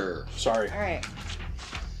 Esther. Sorry. All right.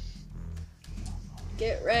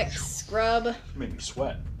 Get wrecked, scrub. Made me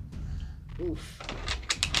sweat. Oof.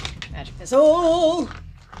 Magic missile.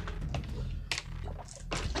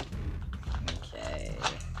 Okay.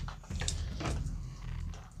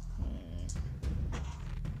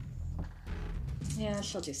 Yeah,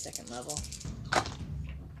 she'll do second level.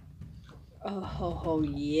 Oh,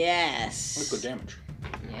 yes. That's good damage.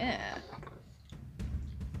 Yeah.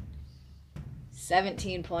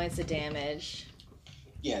 17 points of damage.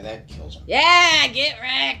 Yeah, that kills him. Yeah, get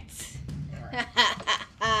wrecked.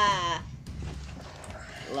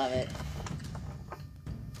 Love it.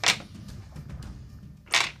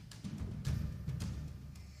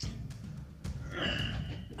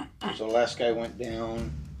 So the last guy went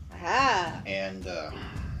down, Aha. and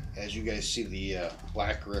as you guys see the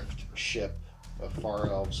Black Rift ship of Far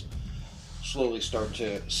Elves slowly start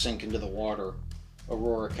to sink into the water,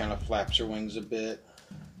 Aurora kind of flaps her wings a bit.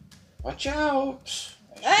 Watch out!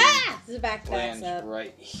 As she Ah! The back backs lands up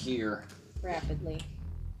right here. rapidly.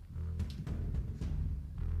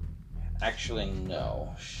 Actually,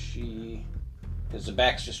 no. Because the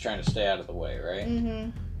back's just trying to stay out of the way, right? Mm-hmm.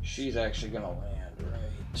 She's actually going to land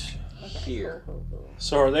right here. Cool.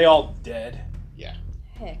 So are they all dead?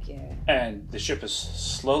 Heck yeah. And the ship is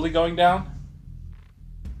slowly going down?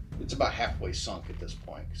 It's about halfway sunk at this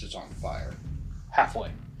point because it's on fire.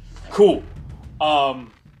 Halfway. Cool.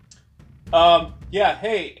 Yeah,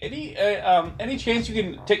 hey, any chance you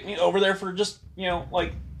can take me over there for just,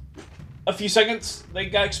 like a few seconds? They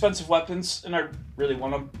got expensive weapons and I really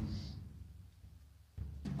want them.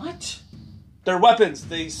 What? They're weapons.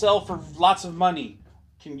 They sell for lots of money.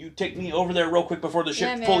 Can you take me over there real quick before the ship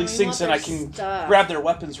Yeah, man, fully we sinks want and I their can stuff. grab their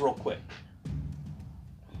weapons real quick?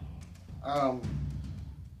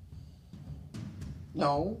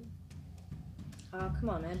 No. Oh, come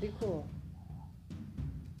on, man. Be cool.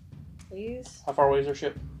 Please? How far away is their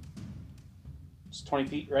ship? It's 20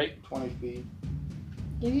 feet, right? 20 feet.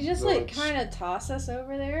 Can you just, So like, it's- kind of toss us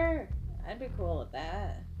over there? I'd be cool with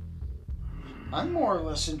that. I'm more or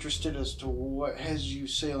less interested as to what has you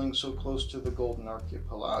sailing so close to the Golden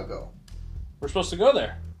Archipelago. We're supposed to go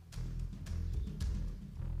there.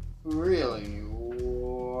 Really?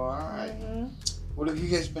 Why? Mm-hmm. What have you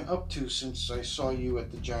guys been up to since I saw you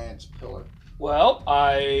at the Giant's Pillar? Well, Or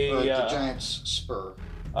at the Giant's Spur?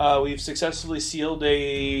 we've successfully sealed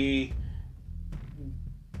a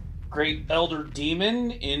great elder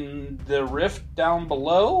demon in the rift down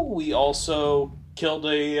below. We also killed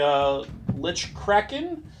a lich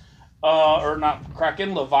kraken, or not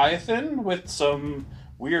kraken, leviathan, with some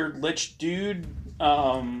weird lich dude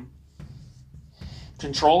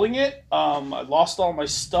controlling it. I lost all my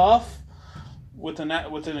stuff with an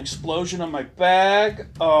explosion on my bag.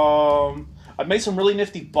 I've made some really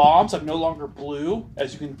nifty bombs. I'm no longer blue,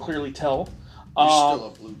 as you can clearly tell. You're still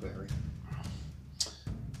a blueberry.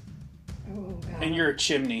 Oh, God. And you're a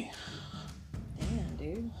chimney. Damn,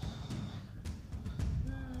 dude.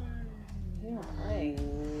 You don't play.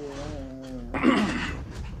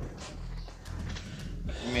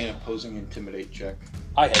 You made an opposing intimidate check.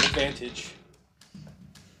 I had advantage.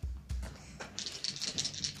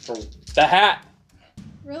 For The hat.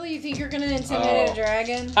 Really? You think you're gonna intimidate Oh. a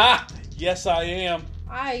dragon? Ah, yes I am.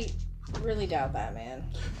 I really doubt that, man.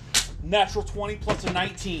 Natural 20 plus a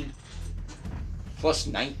 19. plus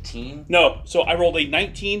 19? No, so I rolled a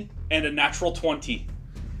 19 and a natural 20.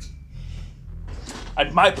 I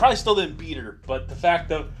probably still didn't beat her, but the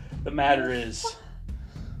fact of the matter is,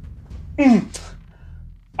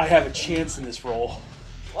 I have a chance in this roll.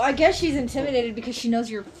 Well, I guess she's intimidated because she knows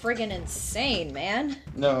you're friggin' insane, man.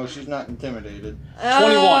 No, she's not intimidated. 21.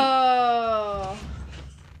 Oh.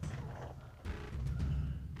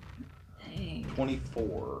 Dang.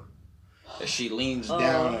 24. As she leans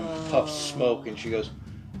down and puffs smoke, and she goes,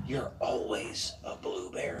 "You're always a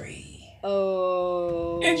blueberry."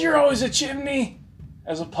 Oh. And you're always a chimney.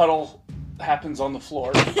 As a puddle happens on the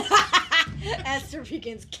floor. Esther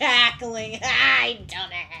begins cackling. I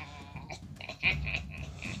done it.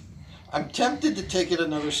 I'm tempted to take it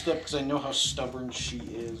another step because I know how stubborn she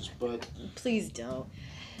is, but... Please don't.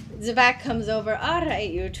 Zabak comes over. All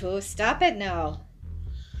right, you two, stop it now.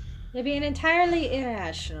 You're being entirely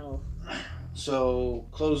irrational. So,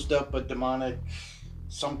 closed up a demonic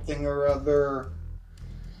something or other.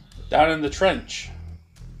 Down in the trench.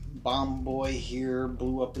 Bomb boy here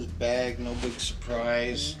blew up his bag, no big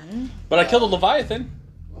surprise. Mm-hmm. But I killed a Leviathan.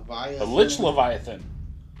 Leviathan. A Lich Leviathan.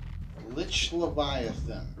 Lich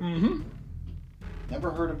Leviathan. Mm-hmm.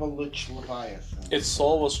 Never heard of a Lich Leviathan. Its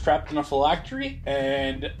soul was trapped in a phylactery,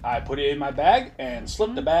 and I put it in my bag, and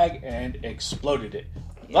slipped the bag, and exploded it.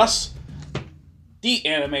 Thus,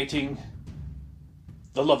 de-animating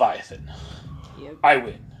the Leviathan. Yep. I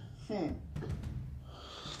win.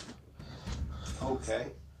 Okay.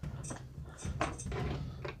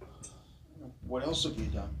 What else have you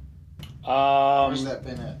done? Where's that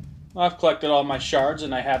been at? I've collected all my shards,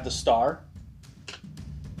 and I have the star.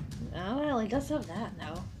 Oh, well, he does have that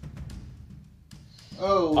now.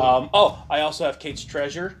 Oh. I also have Kate's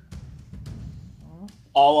treasure.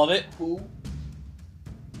 All of it. Who?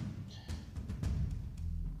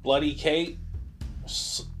 Bloody Kate.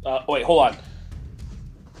 Wait, hold on.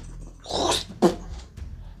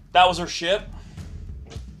 That was her ship.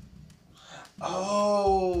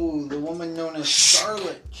 Oh, the woman known as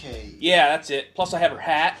Charlotte Kate. Yeah, that's it. Plus I have her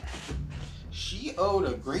hat. She owed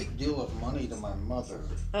a great deal of money to my mother.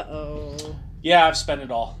 Uh-oh. Yeah, I've spent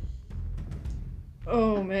it all.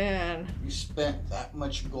 Oh, man. You spent that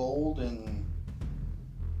much gold and...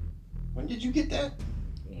 When did you get that?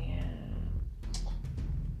 Yeah.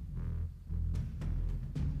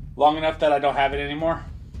 Long enough that I don't have it anymore.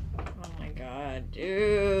 Oh, my God,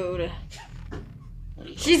 dude.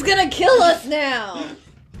 She's gonna kill us now!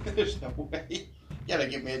 There's no way. You gotta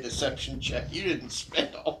give me a deception check. You didn't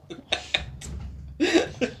spend all of that.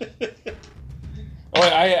 Oh,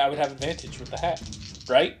 wait, I would have advantage with the hat,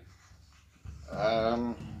 right?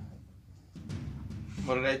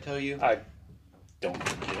 What did I tell you? I don't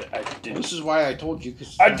forget it. I didn't. This is why I told you.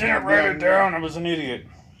 Cause I didn't write it down. I was an idiot.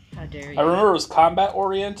 How dare you? I remember it was combat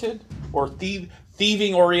oriented or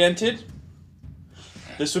thieving oriented.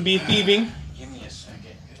 This would be thieving. Give me a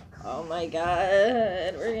second. Oh my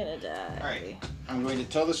God, we're gonna die. Alright, I'm going to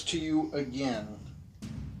tell this to you again.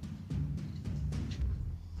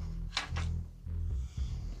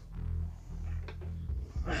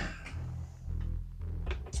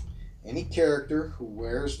 Any character who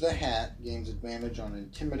wears the hat gains advantage on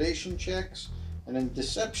intimidation checks and in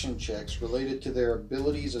deception checks related to their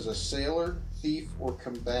abilities as a sailor, thief, or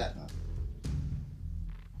combatant.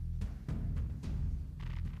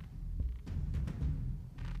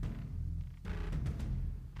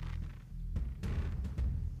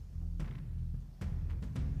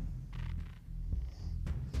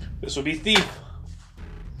 This would be thief.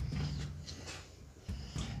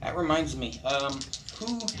 That reminds me,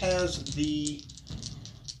 who has the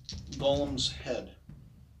golem's head?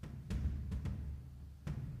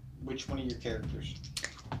 Which one of your characters?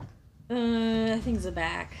 I think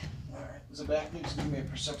Zabak. Alright, Zabak needs to give me a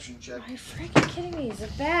perception check. Are you freaking kidding me?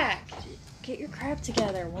 Zabak! Get your crap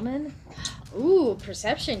together, woman. Ooh,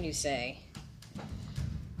 perception, you say?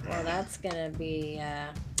 Well, that's gonna be,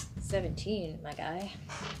 17, my guy.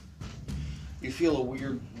 You feel a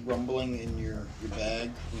weird rumbling in your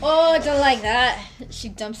bag. Oh, I don't like that. She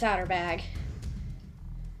dumps out her bag.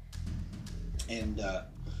 And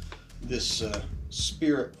this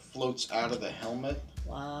spirit floats out of the helmet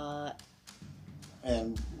What?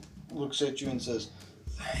 and looks at you and says,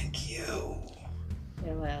 "Thank you.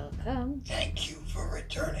 You're welcome. Thank you for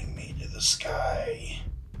returning me to the sky."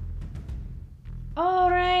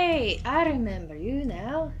 Alright, I remember you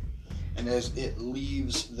now. And as it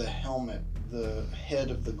leaves the helmet, the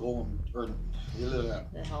head of the golem, or The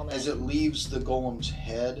helmet. as it leaves the golem's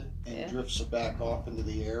head and drifts back off into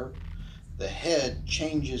the air, the head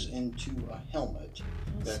changes into a helmet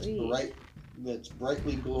that's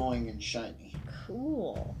brightly glowing and shiny.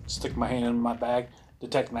 Cool. Stick my hand in my bag.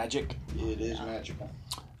 Detect magic. It is magical.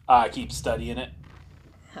 I keep studying it.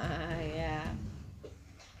 Yeah.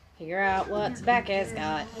 Figure out what Zabak has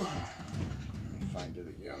got. Let me find it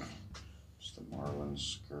again. It's the Marlin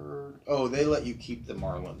skirt. Oh, they let you keep the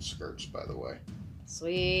Marlin skirts, by the way.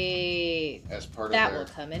 Sweet. As part of That their... will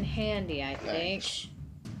come in handy, I think. Thanks.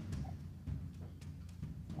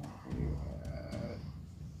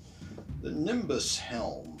 The Nimbus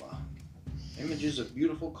helm. Images of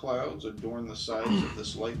beautiful clouds adorn the sides of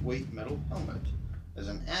this lightweight metal helmet. As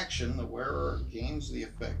an action, the wearer gains the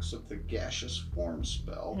effects of the gaseous form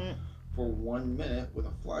spell for 1 minute with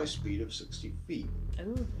a fly speed of 60 feet.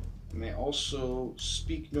 Ooh. It may also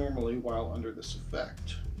speak normally while under this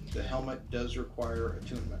effect. The helmet does require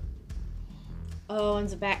attunement. Oh, and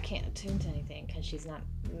Zabak can't attune to anything because she's not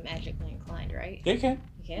magically inclined, right? Yeah, you can.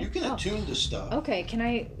 You can? You can attune to stuff. Okay, can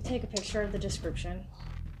I take a picture of the description?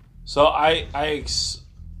 So I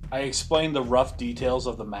explained the rough details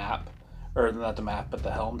of the map, or not the map, but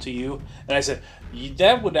the helm to you, and I said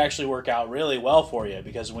that would actually work out really well for you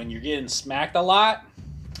because when you're getting smacked a lot,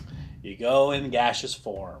 you go in gaseous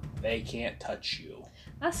form. They can't touch you.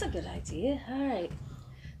 That's a good idea. All right.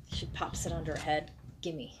 She pops it under her head.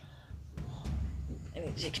 Gimme. Let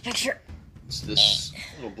me take a picture. It's this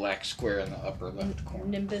little black square in the upper left corner.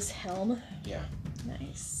 Nimbus helm. Yeah.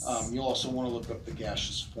 Nice. You'll also want to look up the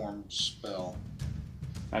gaseous form spell.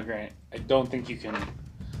 Now, granted, I don't think you can.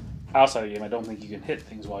 Outside of the game, I don't think you can hit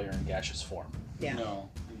things while you're in gaseous form. Yeah. No,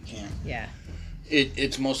 you can't. Yeah.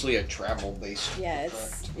 It's mostly a travel-based Yeah,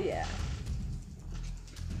 effect. yeah.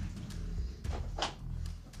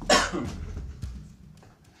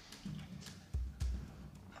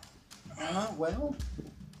 Well,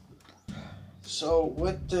 so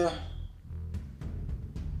what,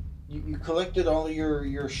 you collected all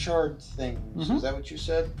your shard things, is that what you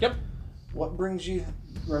said? Yep. What brings you,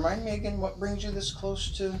 remind me again, what brings you this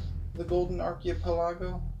close to the Golden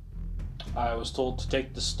Archipelago? I was told to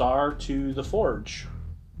take the star to the forge.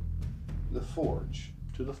 The Forge.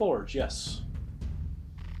 To the forge, yes.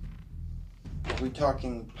 Are we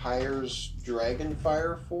talking Pyre's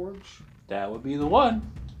Dragonfire Forge? That would be the one.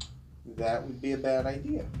 That would be a bad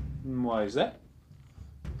idea. Why is that?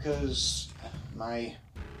 Because my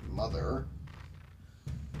mother,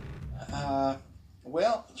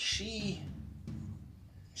 well, she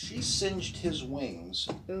singed his wings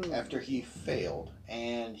Ooh. after he failed,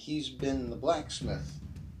 and he's been the blacksmith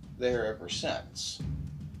there ever since.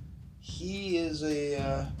 He is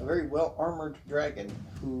a very well-armored dragon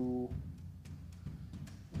who,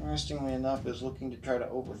 interestingly enough, is looking to try to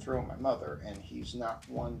overthrow my mother, and he's not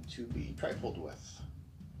one to be trifled with.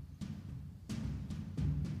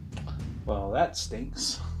 Well, that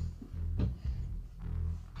stinks.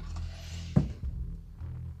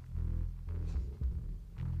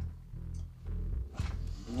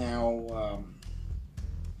 Now,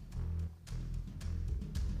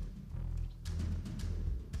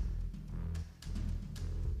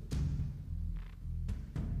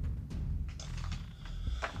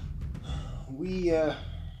 we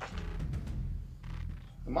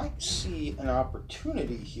might see an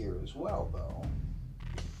opportunity here as well, though.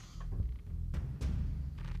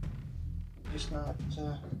 Just not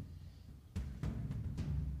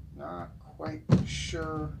quite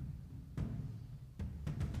sure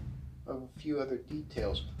of a few other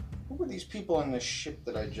details. Who were these people on this ship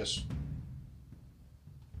that I just...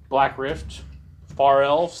 Black Rift, far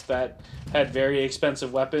elves that had very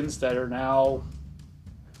expensive weapons that are now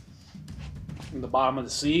in the bottom of the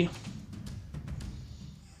sea,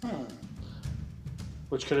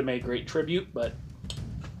 which could have made great tribute, but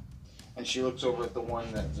And she looks over at the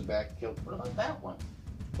one that Zabak killed. What about that one?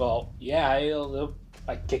 well, yeah,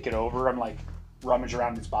 I kick it over. I'm like rummage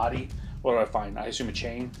around its body. What do I find? I assume a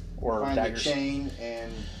chain or Find daggers. a chain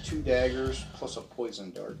and 2 daggers plus a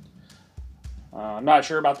poison dart. I'm not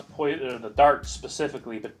sure about the dart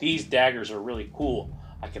specifically, but these daggers are really cool.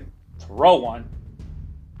 I can throw one,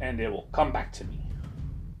 and it will come back to me.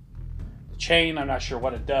 The chain, I'm not sure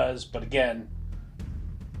what it does, but again,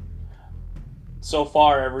 so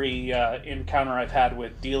far every encounter I've had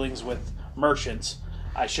with dealings with merchants,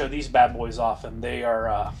 I show these bad boys off, and they are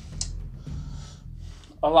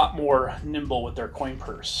a lot more nimble with their coin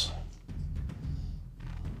purse.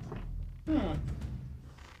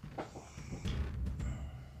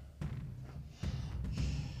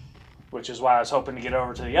 Which is why I was hoping to get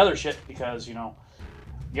over to the other ship because,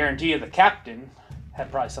 guarantee the captain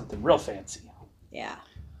had probably something real fancy. Yeah.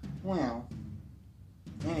 Well,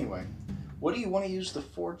 anyway, what do you want to use the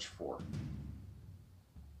forge for?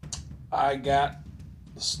 I got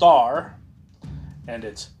the star, and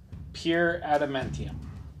it's pure adamantium.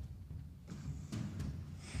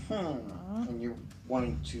 And you're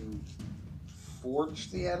wanting to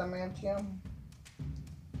forge the adamantium?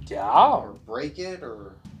 Yeah. Or break it,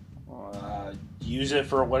 or Use it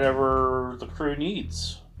for whatever the crew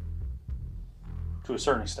needs. To a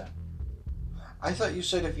certain extent. I thought you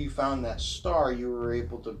said if you found that star, you were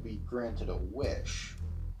able to be granted a wish.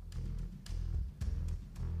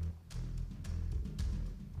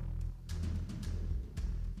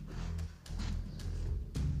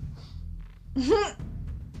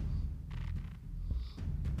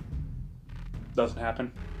 Doesn't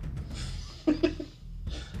happen. I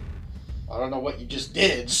don't know what you just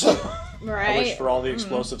did, so... Right. I wish for all the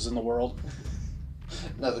explosives in the world.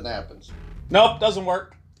 Nothing happens. Nope, doesn't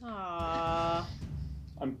work. Aww.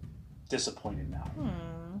 I'm disappointed now.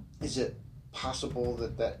 Is it possible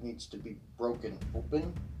that that needs to be broken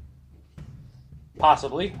open?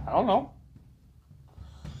 Possibly. I don't know.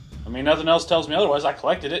 I mean, nothing else tells me otherwise. I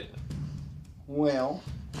collected it. Well,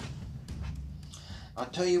 I'll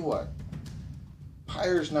tell you what.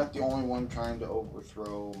 Pyre's not the only one trying to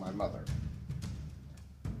overthrow my mother.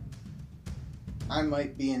 I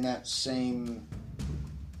might be in that same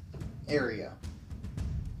area.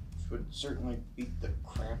 Which would certainly beat the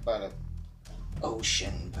crap out of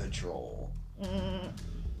Ocean Patrol.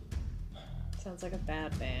 Sounds like a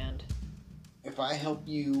bad band. If I help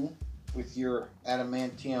you with your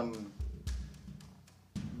adamantium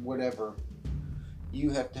whatever, you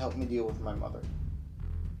have to help me deal with my mother.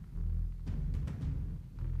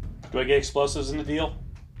 Do I get explosives in the deal?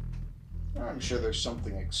 I'm sure there's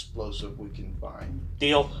something explosive we can find.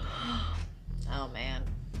 Deal. Oh man.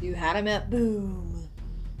 You had him at boom.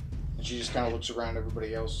 And she just kind of looks around at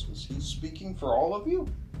everybody else. Is he speaking for all of you?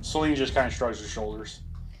 Celine just kind of shrugs her shoulders.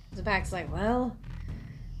 Zabak's like, well,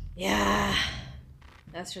 yeah.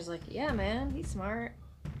 Esther's like, yeah, man, he's smart.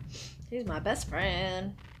 He's my best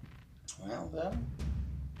friend. Well, then,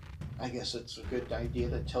 I guess it's a good idea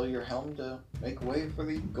to tell your helm to make way for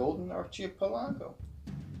the Golden Archipelago.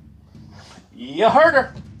 You heard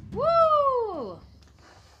her! Woo!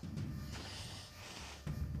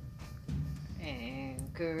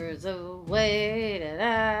 Anchors away,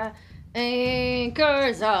 da-da.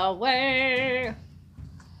 Anchors away.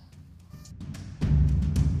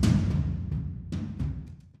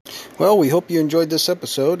 Well, we hope you enjoyed this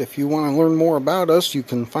episode. If you want to learn more about us, you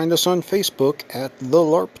can find us on Facebook at The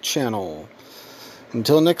LARP Channel.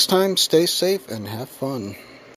 Until next time, stay safe and have fun.